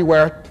Bacardi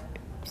where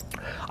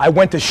I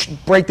went to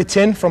break the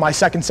tin for my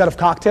second set of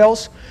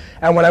cocktails,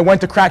 and when I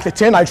went to crack the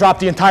tin, I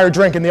dropped the entire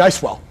drink in the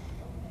ice well.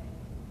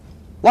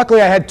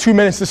 Luckily, I had 2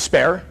 minutes to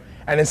spare,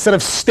 and instead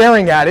of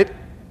staring at it,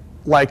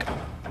 like,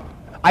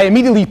 I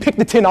immediately picked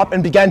the tin up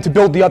and began to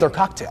build the other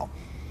cocktail.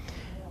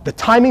 The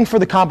timing for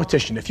the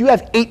competition, if you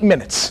have 8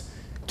 minutes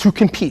to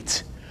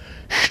compete,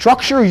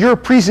 structure your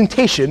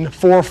presentation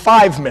for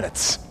 5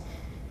 minutes.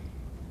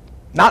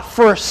 Not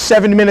for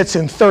 7 minutes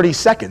and 30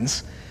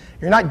 seconds.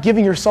 You're not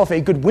giving yourself a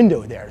good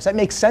window there. Does that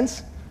make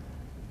sense?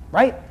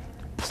 Right?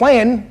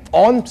 Plan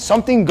on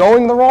something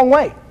going the wrong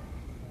way.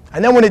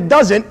 And then when it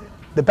doesn't,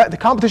 the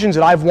competitions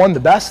that I've won the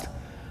best,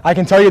 I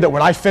can tell you that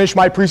when I finished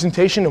my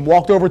presentation and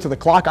walked over to the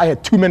clock, I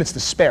had 2 minutes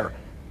to spare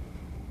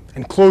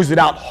and closed it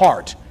out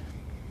hard.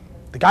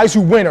 The guys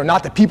who win are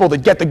not the people that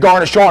get the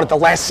garnish on at the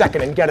last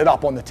second and get it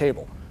up on the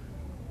table.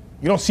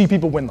 You don't see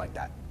people win like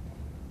that.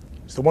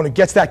 It's the one who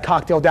gets that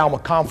cocktail down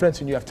with confidence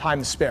and you have time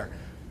to spare.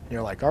 And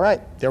you're like, all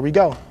right, there we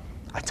go.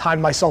 I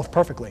timed myself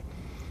perfectly.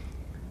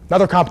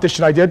 Another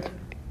competition I did,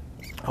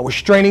 I was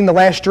straining the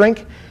last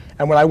drink,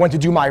 and when I went to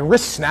do my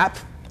wrist snap,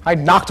 I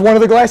knocked one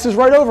of the glasses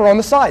right over on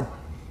the side.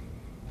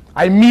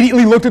 I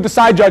immediately looked at the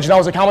side judge and I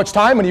was like, how much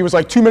time? And he was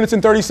like, 2 minutes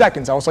and 30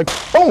 seconds. I was like,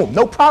 boom,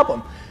 no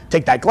problem.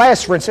 Take that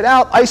glass, rinse it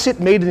out, ice it,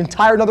 made an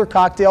entire another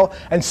cocktail,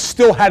 and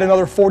still had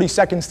another 40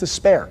 seconds to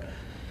spare.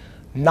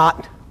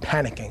 Not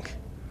panicking.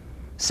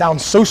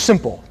 Sounds so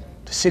simple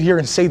to sit here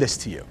and say this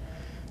to you.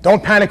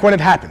 Don't panic when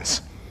it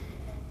happens,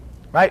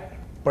 right?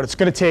 But it's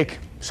going to take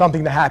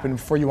something to happen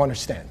before you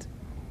understand.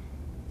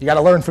 You got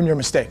to learn from your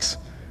mistakes.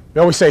 We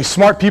always say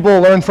smart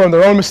people learn from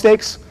their own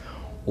mistakes.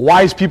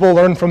 Wise people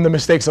learn from the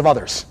mistakes of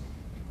others,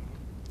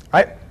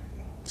 right?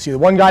 See the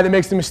one guy that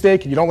makes the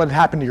mistake, you don't let it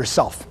happen to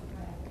yourself.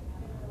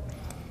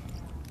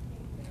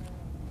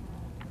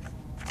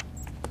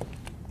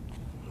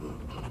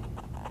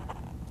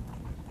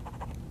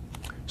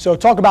 So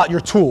talk about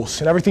your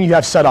tools and everything you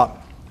have set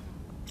up.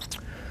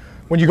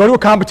 When you go to a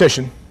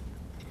competition,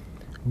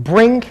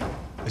 bring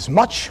as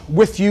much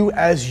with you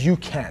as you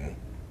can.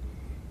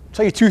 I'll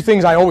tell you 2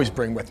 things I always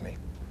bring with me.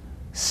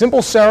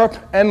 Simple syrup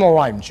and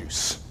lime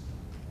juice,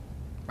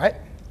 right?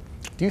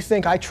 Do you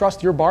think I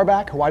trust your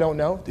barback, who I don't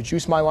know, to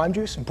juice my lime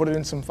juice and put it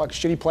in some fucking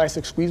shitty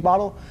plastic squeeze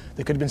bottle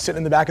that could have been sitting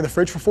in the back of the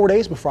fridge for 4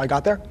 days before I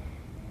got there?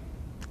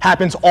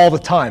 Happens all the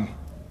time.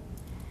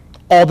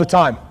 All the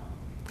time.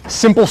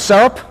 Simple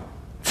syrup.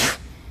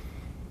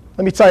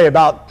 Let me tell you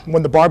about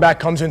when the barback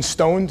comes in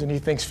stoned and he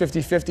thinks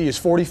 50-50 is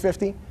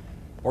 40-50,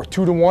 or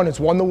 2-to-1 is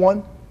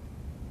 1-to-1.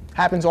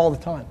 Happens all the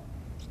time.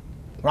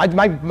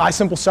 My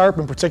simple syrup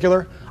in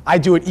particular, I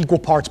do it equal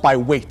parts by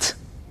weight,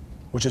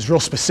 which is real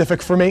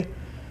specific for me.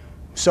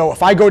 So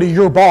if I go to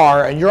your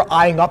bar and you're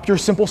eyeing up your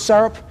simple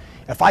syrup,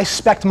 if I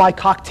spec my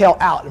cocktail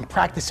out and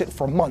practice it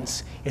for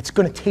months, it's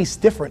going to taste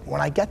different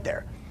when I get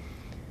there.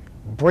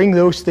 Bring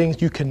those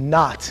things you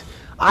cannot.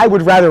 I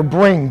would rather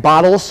bring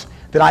bottles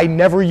that I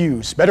never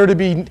use. Better to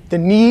be the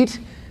need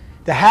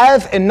to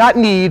have and not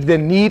need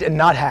than need and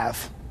not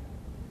have.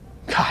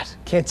 God,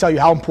 can't tell you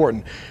how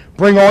important.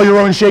 Bring all your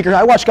own shaker.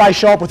 I watch guys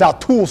show up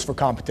without tools for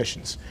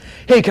competitions.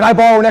 Hey, can I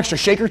borrow an extra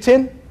shaker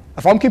tin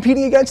if I'm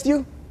competing against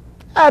you?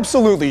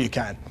 Absolutely you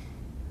can.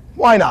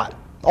 Why not?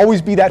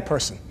 Always be that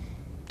person.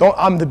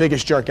 I'm the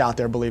biggest jerk out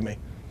there, believe me.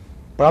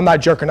 But I'm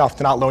not jerk enough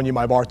to not loan you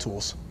my bar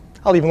tools.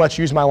 I'll even let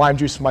you use my lime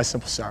juice for my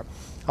simple syrup.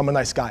 I'm a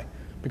nice guy.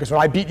 Because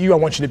when I beat you, I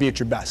want you to be at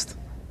your best.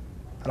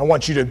 I don't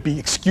want you to be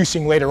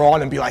excusing later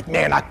on and be like,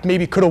 man, I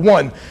maybe could have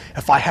won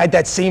if I had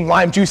that same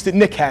lime juice that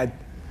Nick had.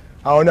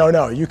 Oh,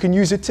 no, you can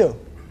use it too.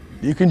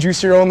 You can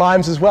juice your own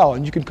limes as well,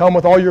 and you can come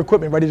with all your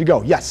equipment ready to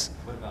go. Yes?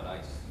 What about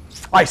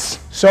ice? Ice.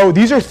 So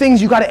these are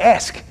things you got to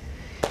ask.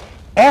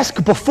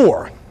 Ask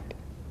before,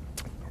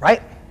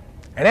 right?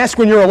 And ask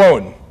when you're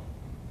alone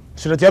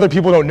so that the other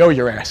people don't know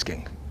you're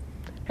asking.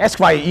 Ask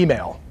via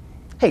email.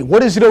 Hey,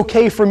 what is it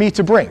okay for me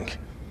to bring?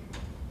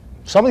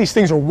 Some of these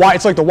things are wide,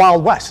 it's like the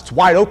Wild West. It's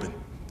wide open.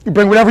 You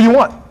bring whatever you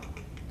want.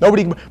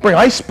 Nobody, bring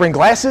ice, bring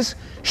glasses,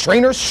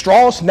 strainers,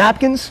 straws,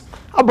 napkins.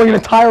 I'll bring an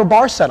entire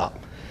bar setup.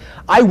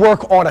 I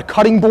work on a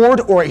cutting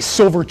board or a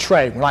silver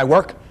tray when I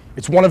work.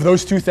 It's one of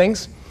those 2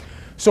 things.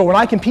 So when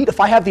I compete, if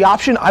I have the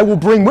option, I will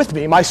bring with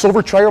me my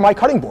silver tray or my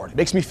cutting board. It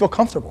makes me feel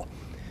comfortable.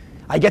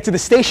 I get to the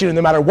station, and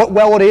no matter what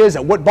well it is,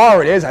 at what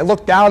bar it is, I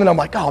look down and I'm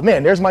like, oh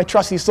man, there's my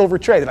trusty silver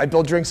tray that I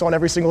build drinks on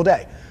every single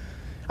day.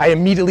 I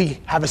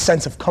immediately have a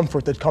sense of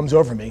comfort that comes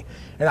over me,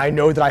 and I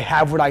know that I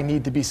have what I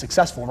need to be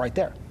successful right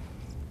there,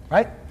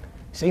 right?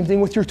 Same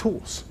thing with your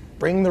tools.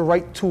 Bring the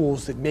right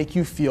tools that make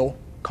you feel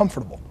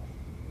comfortable.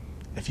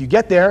 If you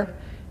get there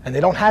and they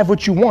don't have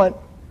what you want,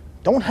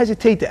 don't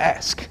hesitate to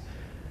ask.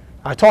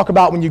 I talk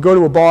about when you go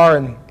to a bar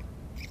and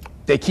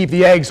they keep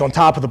the eggs on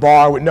top of the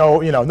bar with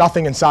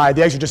nothing inside.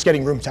 The eggs are just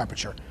getting room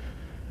temperature.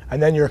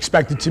 And then you're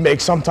expected to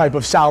make some type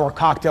of sour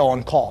cocktail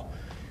on call.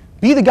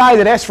 Be the guy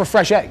that asks for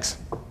fresh eggs.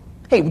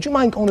 Hey, would you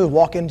mind going to the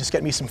walk-in, just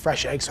get me some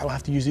fresh eggs so I don't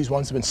have to use these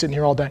ones that have been sitting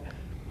here all day?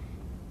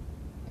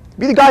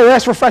 Be the guy that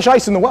asks for fresh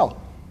ice in the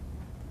well.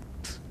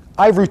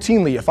 I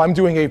routinely, if I'm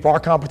doing a bar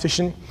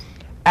competition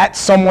at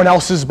someone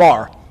else's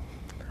bar,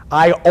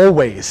 I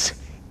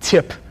always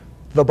tip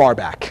the bar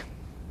back,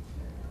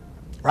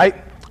 right?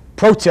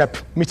 Pro tip,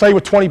 let me tell you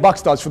what 20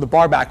 bucks does for the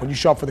bar back when you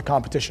show up for the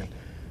competition.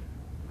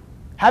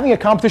 Having a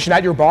competition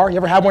at your bar, you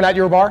ever have one at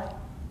your bar?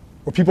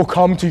 Where people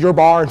come to your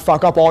bar and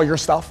fuck up all your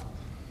stuff?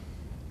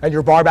 And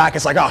your bar back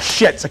is like, oh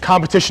shit, it's a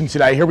competition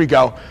today, here we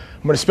go.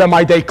 I'm gonna spend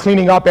my day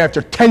cleaning up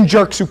after 10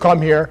 jerks who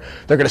come here.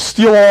 They're gonna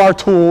steal all our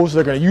tools,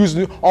 they're gonna use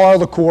all our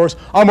liqueurs.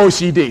 I'm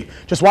OCD.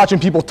 Just watching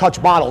people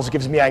touch bottles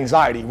gives me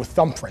anxiety with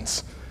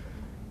thumbprints,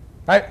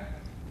 right?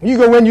 When you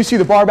go in, you see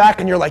the bar back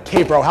and you're like,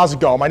 hey bro, how's it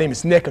going? My name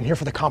is Nick, I'm here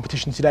for the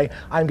competition today.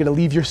 I'm gonna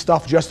leave your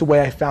stuff just the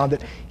way I found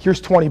it. Here's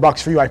 20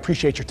 bucks for you, I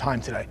appreciate your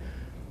time today.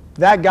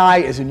 That guy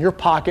is in your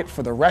pocket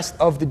for the rest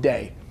of the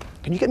day.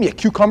 Can you get me a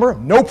cucumber?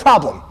 No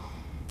problem.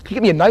 Can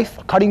you get me a knife,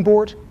 a cutting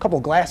board, a couple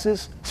of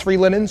glasses, 3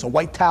 linens, a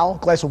white towel, a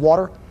glass of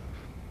water?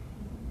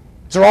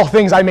 These are all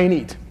things I may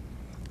need,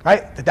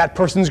 right? That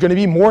person's gonna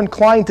be more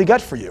inclined to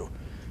get for you,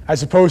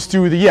 as opposed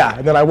to the yeah,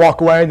 and then I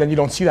walk away and then you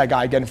don't see that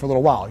guy again for a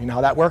little while. You know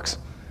how that works,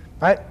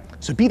 right?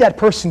 So be that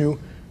person who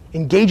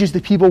engages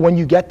the people when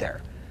you get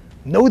there.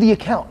 Know the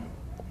account,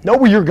 know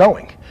where you're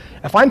going.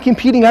 If I'm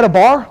competing at a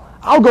bar,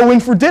 I'll go in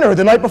for dinner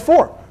the night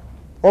before,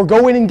 or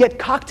go in and get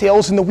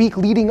cocktails in the week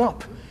leading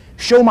up.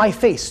 Show my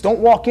face. Don't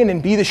walk in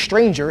and be the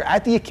stranger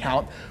at the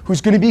account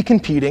who's going to be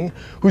competing,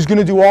 who's going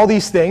to do all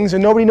these things,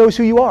 and nobody knows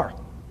who you are,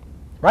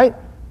 right?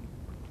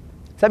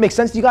 Does that make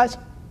sense to you guys?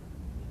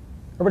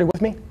 Everybody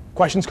with me?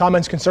 Questions,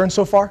 comments, concerns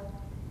so far?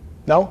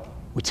 No?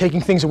 We're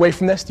taking things away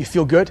from this? Do you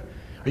feel good?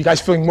 Are you guys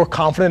feeling more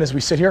confident as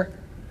we sit here?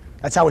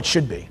 That's how it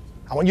should be.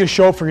 I want you to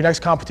show up for your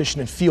next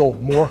competition and feel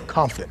more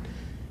confident.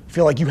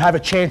 Feel like you have a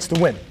chance to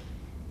win,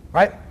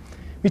 right?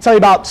 Let me tell you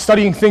about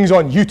studying things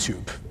on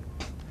YouTube.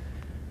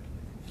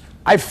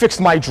 I fixed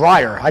my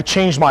dryer, I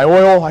changed my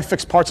oil, I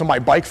fixed parts of my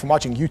bike from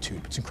watching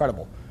YouTube. It's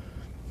incredible.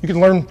 You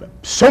can learn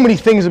so many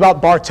things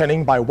about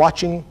bartending by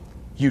watching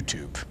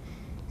YouTube,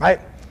 right?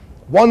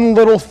 One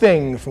little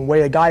thing from the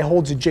way a guy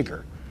holds a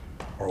jigger,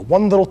 or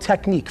one little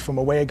technique from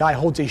the way a guy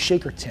holds a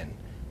shaker tin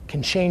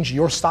can change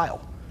your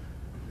style.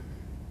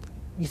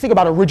 You think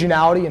about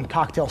originality in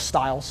cocktail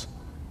styles,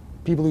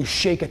 people who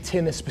shake a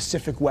tin a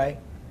specific way,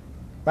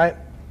 right?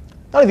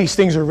 None of these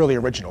things are really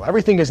original.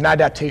 Everything is an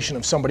adaptation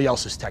of somebody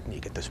else's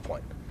technique at this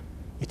point.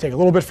 You take a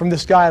little bit from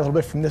this guy, a little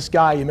bit from this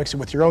guy, you mix it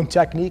with your own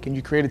technique, and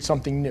you created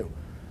something new.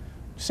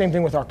 Same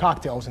thing with our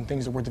cocktails and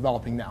things that we're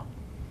developing now.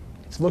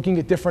 It's looking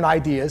at different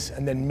ideas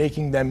and then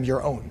making them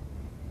your own.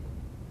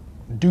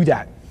 Do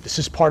that. This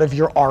is part of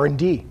your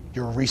R&D,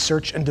 your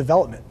research and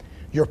development,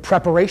 your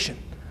preparation,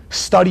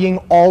 studying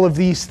all of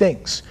these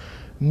things.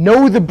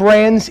 Know the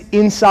brands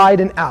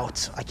inside and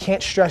out. I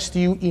can't stress to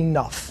you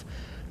enough.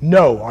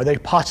 Know, are they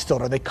pot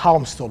stilled? Are they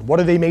column stilled? What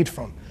are they made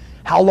from?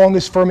 How long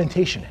is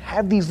fermentation?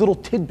 Have these little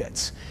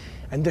tidbits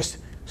and just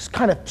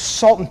kind of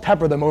salt and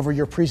pepper them over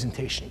your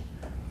presentation.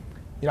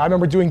 You know, I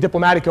remember doing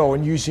Diplomatico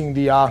and using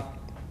the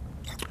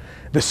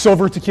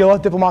silver tequila,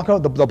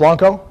 Diplomatico, the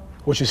Blanco,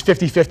 which is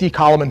 50-50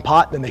 column and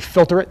pot. Then they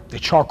filter it, they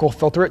charcoal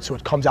filter it so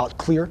it comes out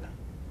clear,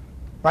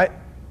 right?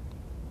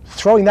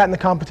 Throwing that in the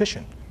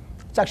competition.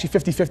 It's actually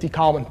 50-50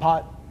 column and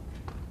pot.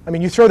 I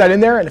mean, you throw that in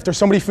there, and if there's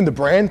somebody from the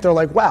brand, they're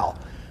like, wow,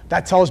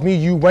 that tells me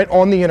you went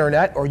on the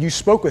internet or you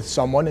spoke with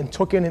someone and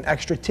took in an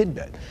extra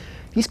tidbit.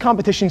 These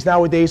competitions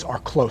nowadays are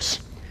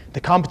close.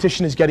 The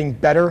competition is getting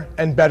better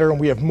and better, and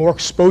we have more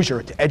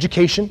exposure to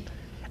education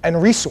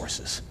and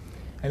resources.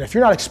 And if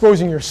you're not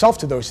exposing yourself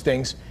to those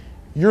things,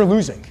 you're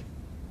losing.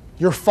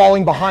 You're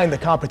falling behind the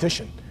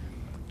competition.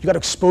 You got to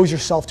expose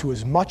yourself to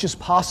as much as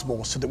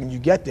possible so that when you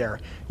get there,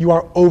 you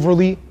are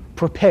overly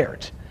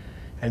prepared.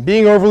 And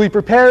being overly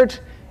prepared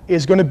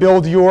is going to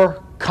build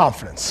your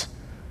confidence,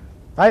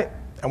 right?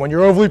 And when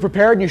you're overly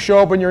prepared and you show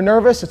up and you're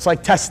nervous, it's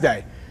like test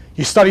day.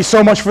 You study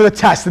so much for the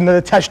test, and then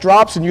the test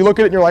drops, and you look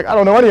at it and you're like, I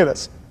don't know any of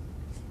this.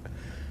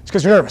 It's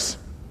because you're nervous.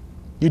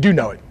 You do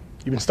know it.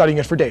 You've been studying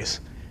it for days.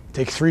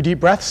 Take 3 deep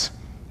breaths,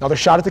 another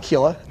shot of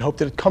tequila, and hope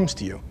that it comes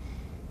to you.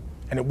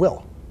 And it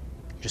will.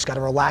 You just got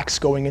to relax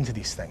going into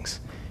these things.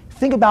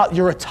 Think about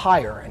your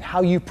attire and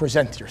how you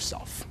present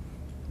yourself,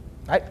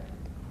 right?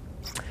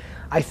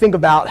 I think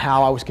about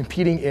how I was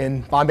competing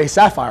in Bombay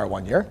Sapphire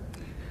one year,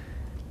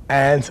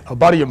 and a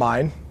buddy of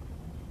mine,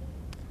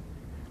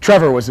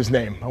 Trevor was his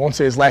name. I won't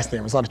say his last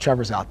name. There's a lot of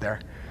Trevors out there.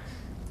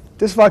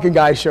 This fucking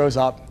guy shows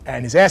up,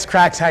 and his ass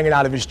crack's hanging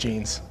out of his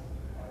jeans.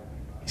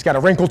 He's got a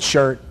wrinkled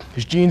shirt.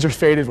 His jeans are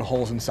faded with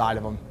holes inside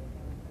of them.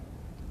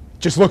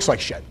 Just looks like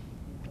shit.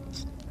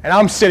 And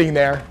I'm sitting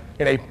there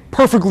in a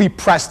perfectly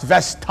pressed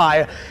vest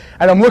tie,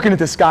 and I'm looking at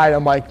this guy, and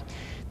I'm like,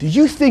 Do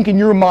you think in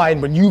your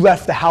mind when you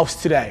left the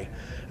house today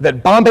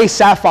that Bombay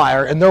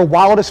Sapphire and their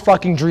wildest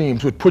fucking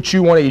dreams would put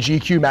you on a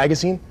GQ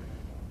magazine?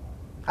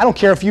 I don't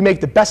care if you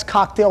make the best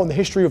cocktail in the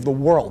history of the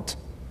world.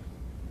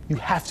 You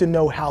have to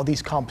know how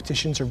these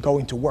competitions are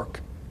going to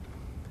work.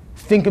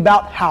 Think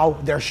about how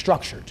they're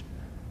structured.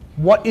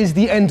 What is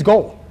the end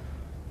goal?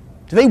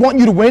 Do they want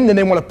you to win and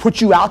they want to put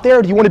you out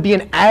there? Do you want to be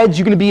in ads?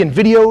 You're going to be in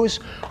videos?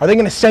 Are they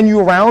going to send you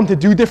around to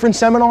do different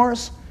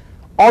seminars?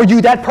 Are you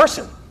that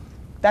person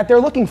that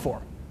they're looking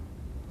for?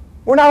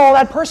 We're not all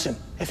that person.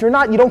 If you're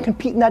not, you don't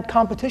compete in that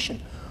competition.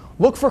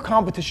 Look for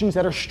competitions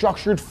that are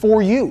structured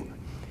for you.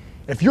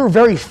 If you're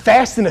very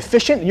fast and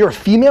efficient and you're a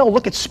female,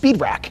 look at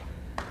Speed Rack.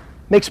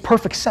 Makes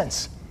perfect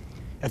sense.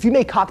 If you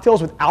make cocktails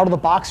with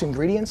out-of-the-box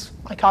ingredients,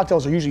 my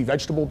cocktails are usually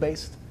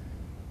vegetable-based.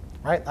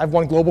 Right? I've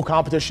won global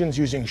competitions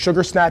using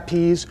sugar snap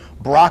peas,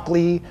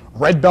 broccoli,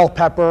 red bell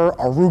pepper,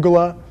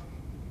 arugula.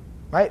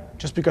 Right?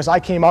 Just because I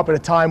came up at a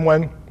time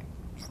when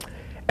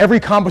every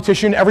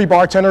competition, every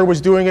bartender was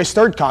doing a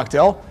stirred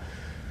cocktail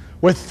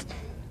with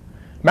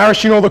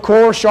maraschino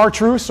liqueur,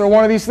 chartreuse, or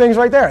one of these things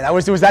right there. It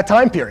was that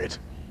time period,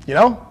 you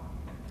know?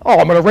 Oh,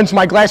 I'm gonna rinse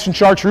my glass in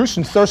chartreuse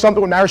and stir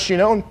something with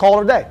maraschino and call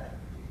it a day.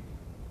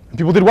 And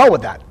people did well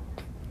with that.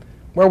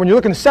 Where when you're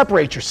looking to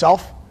separate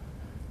yourself,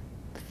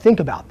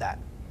 think about that.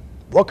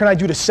 What can I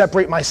do to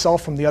separate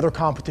myself from the other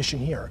competition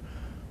here,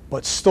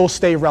 but still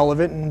stay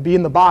relevant and be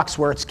in the box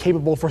where it's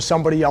capable for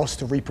somebody else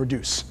to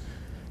reproduce?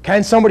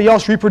 Can somebody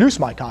else reproduce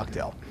my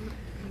cocktail?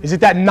 Is it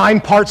that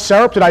 9-part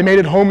syrup that I made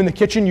at home in the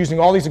kitchen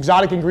using all these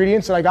exotic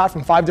ingredients that I got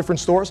from 5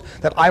 different stores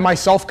that I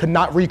myself could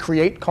not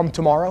recreate come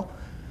tomorrow?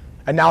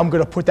 And now I'm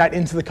going to put that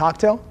into the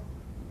cocktail?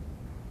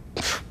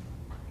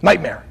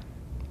 Nightmare.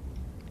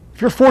 If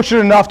you're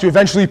fortunate enough to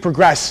eventually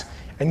progress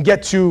and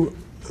get to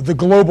the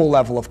global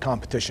level of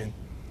competition,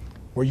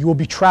 where you will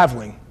be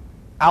traveling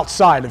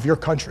outside of your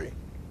country,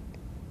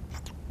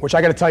 which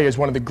I got to tell you is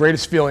one of the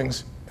greatest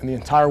feelings in the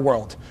entire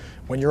world,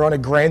 when you're on a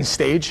grand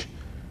stage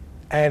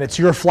and it's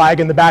your flag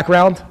in the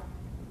background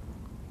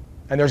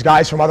and there's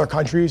guys from other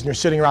countries and you're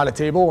sitting around a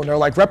table and they're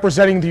like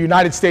representing the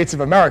United States of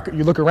America.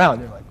 You look around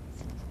and you're like,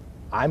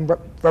 I'm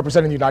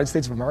representing the United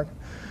States of America?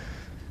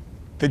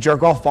 The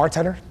jerk-off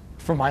bartender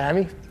from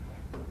Miami?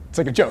 It's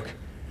like a joke.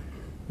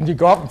 And you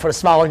go up and put a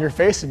smile on your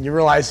face and you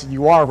realize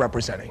you are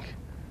representing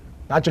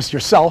not just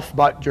yourself,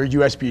 but your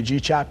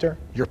USBG chapter,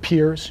 your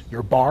peers,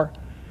 your bar.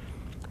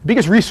 The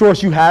biggest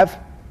resource you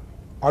have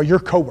are your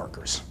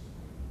coworkers,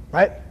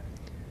 right?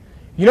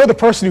 You know the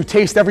person who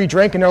tastes every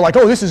drink and they're like,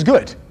 oh, this is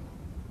good.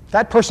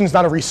 That person's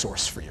not a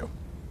resource for you.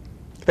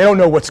 They don't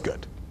know what's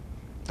good.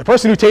 The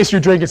person who tastes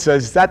your drink and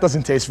says, that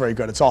doesn't taste very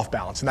good, it's off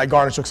balance, and that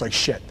garnish looks like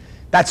shit.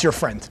 That's your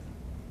friend.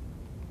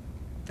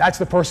 That's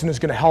the person who's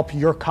gonna help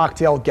your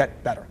cocktail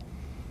get better.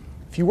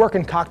 If you work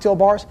in cocktail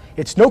bars,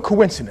 it's no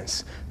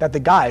coincidence that the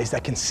guys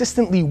that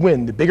consistently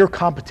win the bigger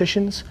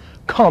competitions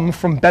come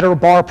from better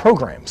bar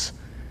programs.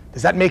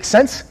 Does that make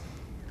sense?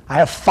 I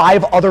have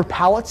 5 other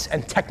palates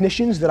and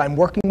technicians that I'm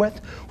working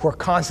with who are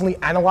constantly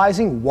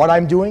analyzing what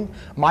I'm doing,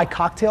 my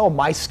cocktail,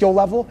 my skill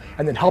level,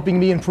 and then helping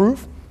me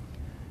improve.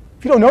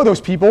 If you don't know those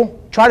people,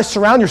 try to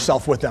surround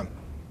yourself with them.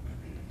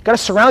 You've got to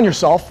surround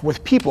yourself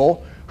with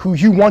people who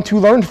you want to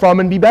learn from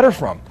and be better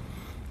from.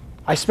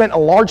 I spent a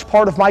large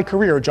part of my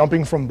career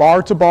jumping from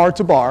bar to bar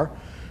to bar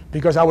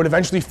because I would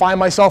eventually find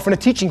myself in a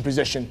teaching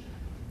position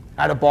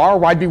at a bar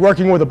where I'd be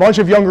working with a bunch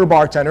of younger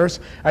bartenders,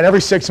 and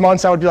every 6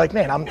 months I would be like,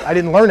 man, I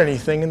didn't learn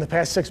anything in the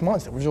past 6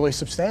 months that was really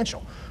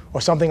substantial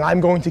or something I'm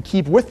going to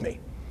keep with me.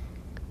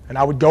 And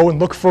I would go and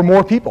look for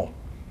more people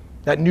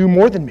that knew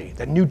more than me,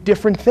 that knew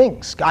different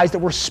things, guys that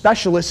were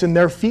specialists in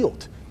their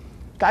field,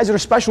 guys that are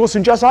specialists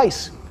in just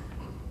ice,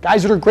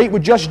 guys that are great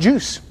with just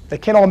juice. They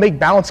can't all make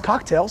balanced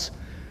cocktails,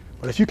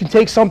 but if you can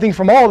take something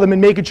from all of them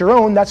and make it your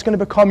own, that's going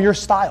to become your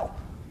style.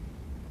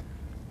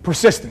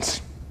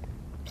 Persistence.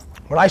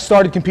 When I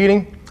started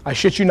competing, I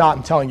shit you not,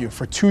 I'm telling you,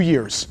 for 2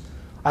 years,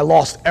 I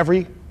lost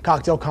every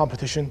cocktail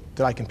competition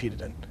that I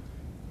competed in.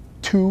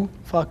 2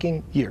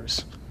 fucking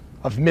years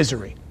of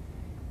misery.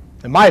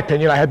 In my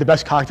opinion, I had the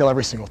best cocktail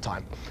every single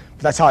time.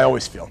 But that's how I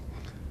always feel.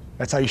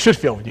 That's how you should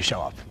feel when you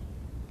show up,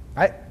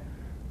 right?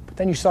 But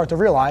then you start to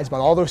realize about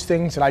all those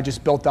things that I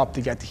just built up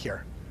to get to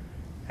here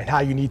and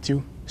how you need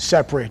to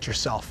separate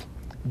yourself,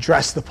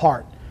 dress the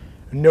part,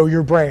 know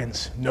your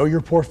brands, know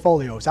your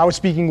portfolios. I was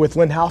speaking with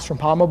Lynn House from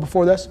Palma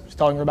before this. I was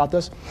telling her about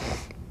this.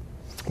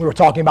 We were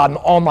talking about an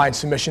online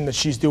submission that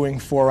she's doing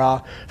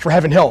for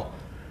Heaven Hill,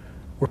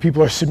 where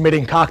people are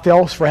submitting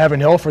cocktails for Heaven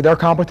Hill for their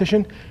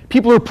competition.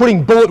 People are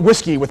putting Bullet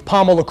whiskey with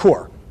Palma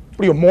liqueur. What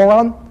are you, a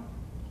moron?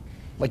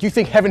 Like, you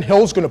think Heaven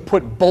Hill's gonna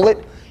put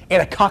Bullet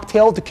in a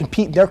cocktail to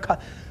compete in their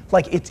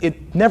like,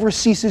 it never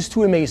ceases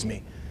to amaze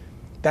me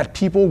that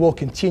people will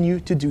continue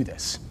to do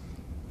this.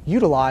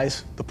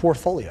 Utilize the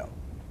portfolio.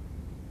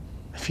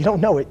 If you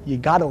don't know it, you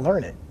gotta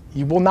learn it.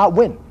 You will not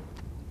win.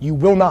 You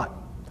will not.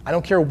 I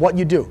don't care what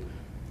you do.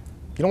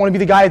 You don't wanna be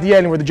the guy at the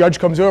end where the judge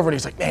comes over and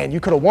he's like, man, you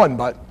could have won,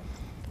 but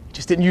you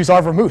just didn't use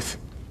our vermouth.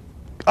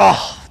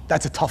 Oh,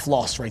 that's a tough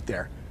loss right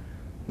there.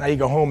 Now you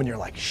go home and you're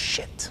like,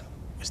 shit,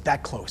 was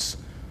that close.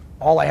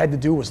 All I had to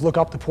do was look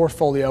up the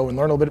portfolio and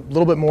learn a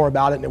little bit more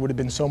about it, and it would have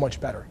been so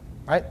much better,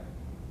 right?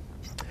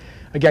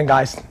 Again,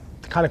 guys,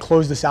 to kind of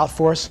close this out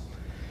for us,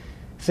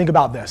 think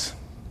about this.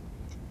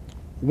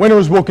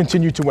 Winners will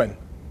continue to win.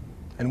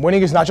 And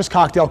winning is not just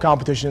cocktail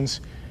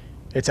competitions.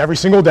 It's every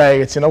single day.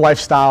 It's in a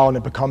lifestyle, and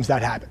it becomes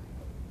that habit,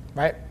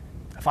 right?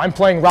 If I'm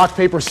playing rock,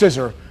 paper,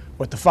 scissors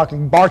with the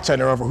fucking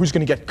bartender over who's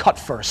going to get cut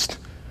first,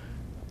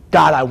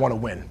 God, I want to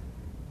win.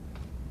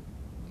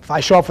 If I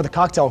show up for the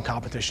cocktail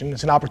competition,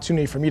 it's an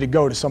opportunity for me to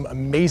go to some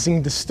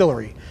amazing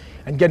distillery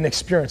and get an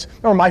experience.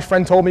 Remember, my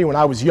friend told me when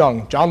I was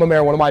young, John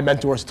Lemaire, one of my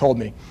mentors, told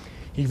me,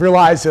 he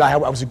realized that I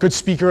was a good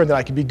speaker and that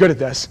I could be good at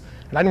this,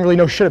 and I didn't really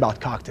know shit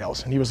about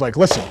cocktails. And he was like,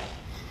 listen,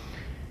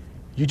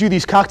 you do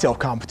these cocktail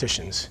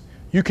competitions,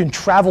 you can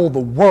travel the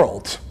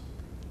world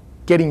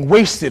getting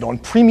wasted on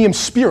premium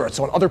spirits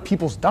on other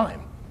people's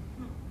dime.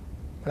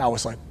 And I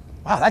was like,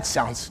 wow, that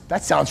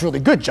sounds really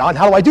good, John.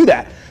 How do I do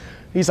that?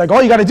 He's like,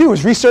 all you got to do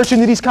is research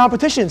into these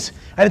competitions,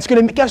 and it's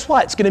going to, guess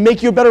what? It's going to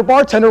make you a better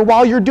bartender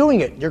while you're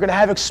doing it. You're going to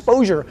have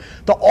exposure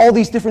to all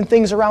these different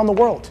things around the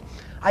world.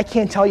 I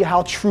can't tell you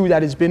how true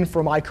that has been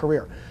for my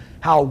career,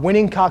 how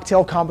winning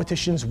cocktail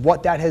competitions,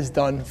 what that has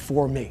done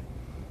for me.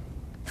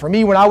 For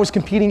me, when I was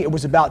competing, it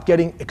was about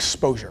getting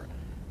exposure.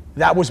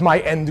 That was my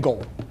end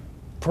goal,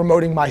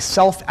 promoting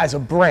myself as a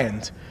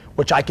brand,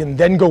 which I can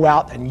then go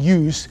out and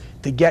use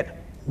to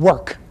get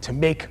work, to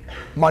make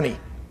money.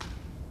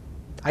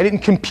 I didn't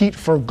compete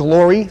for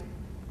glory.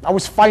 I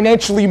was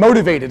financially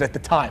motivated at the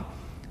time.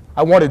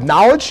 I wanted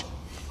knowledge,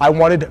 I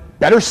wanted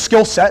better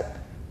skill set,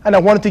 and I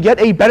wanted to get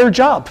a better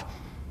job.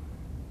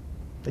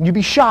 And you'd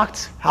be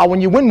shocked how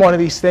when you win one of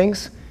these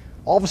things,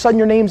 all of a sudden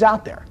your name's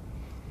out there.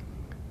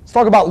 Let's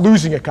talk about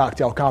losing a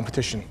cocktail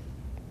competition.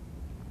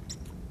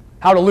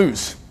 How to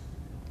lose.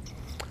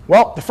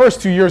 Well, the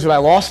first 2 years that I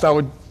lost, I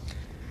would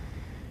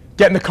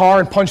get in the car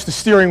and punch the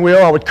steering wheel.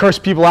 I would curse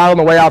people out on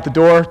the way out the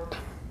door.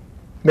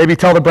 Maybe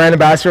tell the brand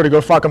ambassador to go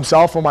fuck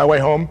himself on my way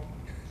home.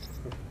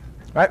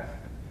 Right?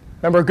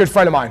 Remember a good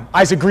friend of mine,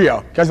 Isaac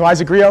Grillo. You guys know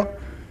Isaac Grillo?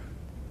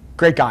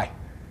 Great guy.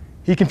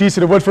 He competes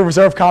at a Woodford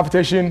Reserve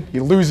competition. He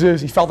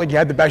loses. He felt like he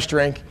had the best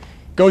drink.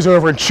 Goes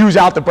over and chews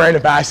out the brand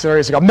ambassador.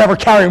 He's like, I'm never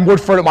carrying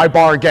Woodford at my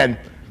bar again.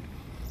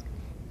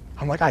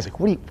 I'm like, Isaac,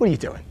 what are you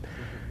doing?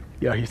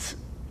 You know,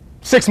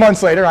 6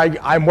 months later,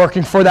 I'm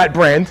working for that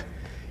brand.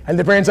 And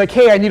the brand's like,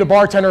 hey, I need a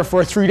bartender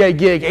for a 3-day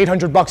gig,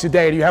 $800 a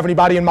day. Do you have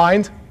anybody in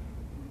mind?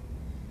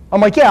 I'm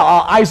like, yeah,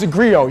 Isaac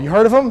Grillo. You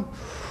heard of him?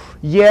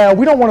 Yeah,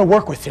 we don't want to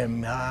work with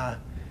him.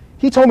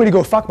 He told me to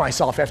go fuck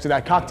myself after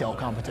that cocktail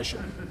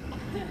competition.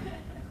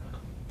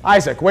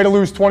 Isaac, way to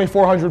lose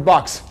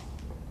 $2,400.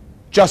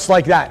 Just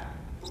like that.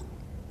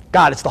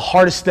 God, it's the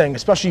hardest thing,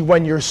 especially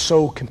when you're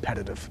so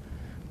competitive.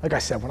 Like I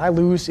said, when I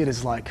lose, it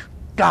is like,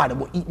 God, it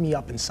will eat me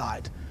up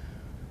inside.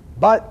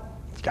 But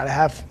you got to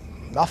have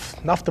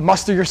enough to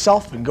muster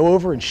yourself and go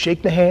over and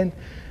shake the hand,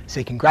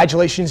 say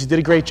congratulations, you did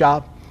a great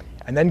job,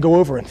 and then go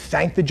over and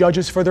thank the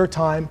judges for their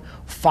time,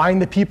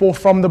 find the people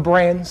from the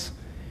brands,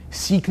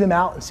 seek them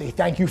out and say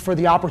thank you for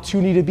the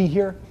opportunity to be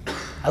here.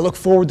 I look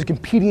forward to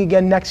competing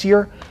again next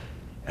year.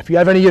 If you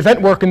have any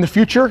event work in the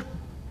future,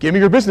 give me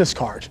your business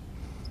card.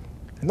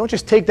 And don't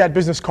just take that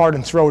business card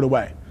and throw it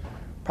away.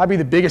 Probably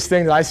the biggest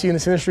thing that I see in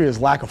this industry is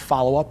lack of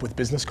follow-up with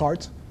business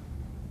cards.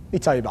 Let me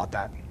tell you about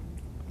that.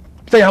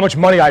 I'll tell you how much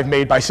money I've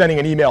made by sending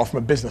an email from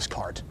a business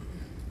card.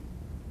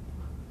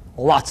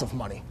 Lots of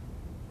money.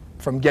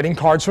 From getting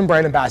cards from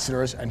brand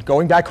ambassadors and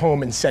going back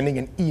home and sending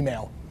an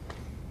email.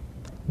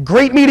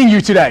 Great meeting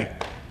you today.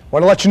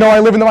 Want to let you know I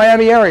live in the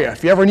Miami area.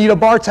 If you ever need a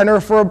bartender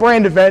for a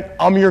brand event,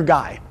 I'm your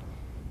guy.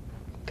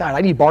 God,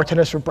 I need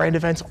bartenders for brand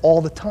events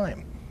all the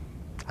time.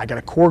 I got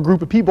a core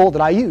group of people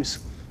that I use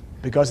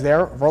because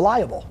they're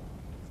reliable.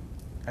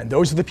 And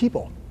those are the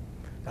people.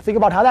 Now think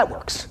about how that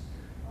works.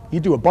 You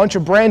do a bunch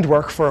of brand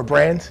work for a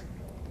brand.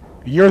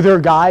 You're their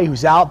guy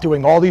who's out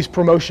doing all these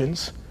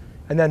promotions.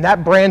 And then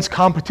that brand's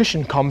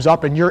competition comes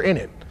up and you're in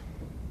it.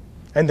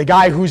 And the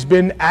guy who's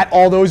been at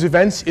all those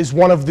events is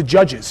one of the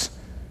judges.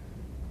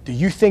 Do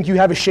you think you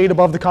have a shade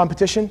above the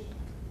competition?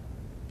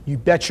 You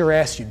bet your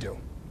ass you do.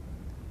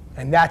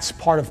 And that's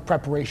part of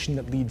preparation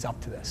that leads up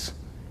to this.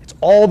 It's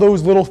all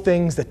those little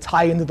things that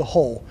tie into the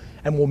whole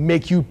and will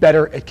make you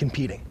better at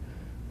competing.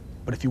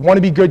 But if you want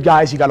to be good,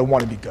 guys, you got to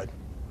want to be good.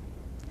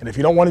 And if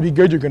you don't want to be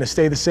good, you're going to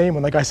stay the same.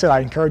 And like I said,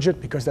 I encourage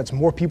it because that's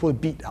more people to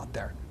beat out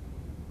there.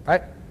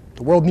 Right?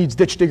 The world needs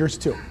ditch diggers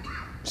too.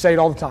 I say it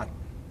all the time.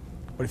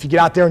 But if you get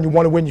out there and you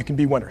want to win, you can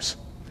be winners.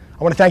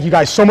 I want to thank you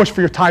guys so much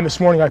for your time this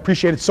morning. I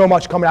appreciate it so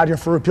much coming out here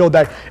for Repeal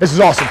Day. This is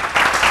awesome.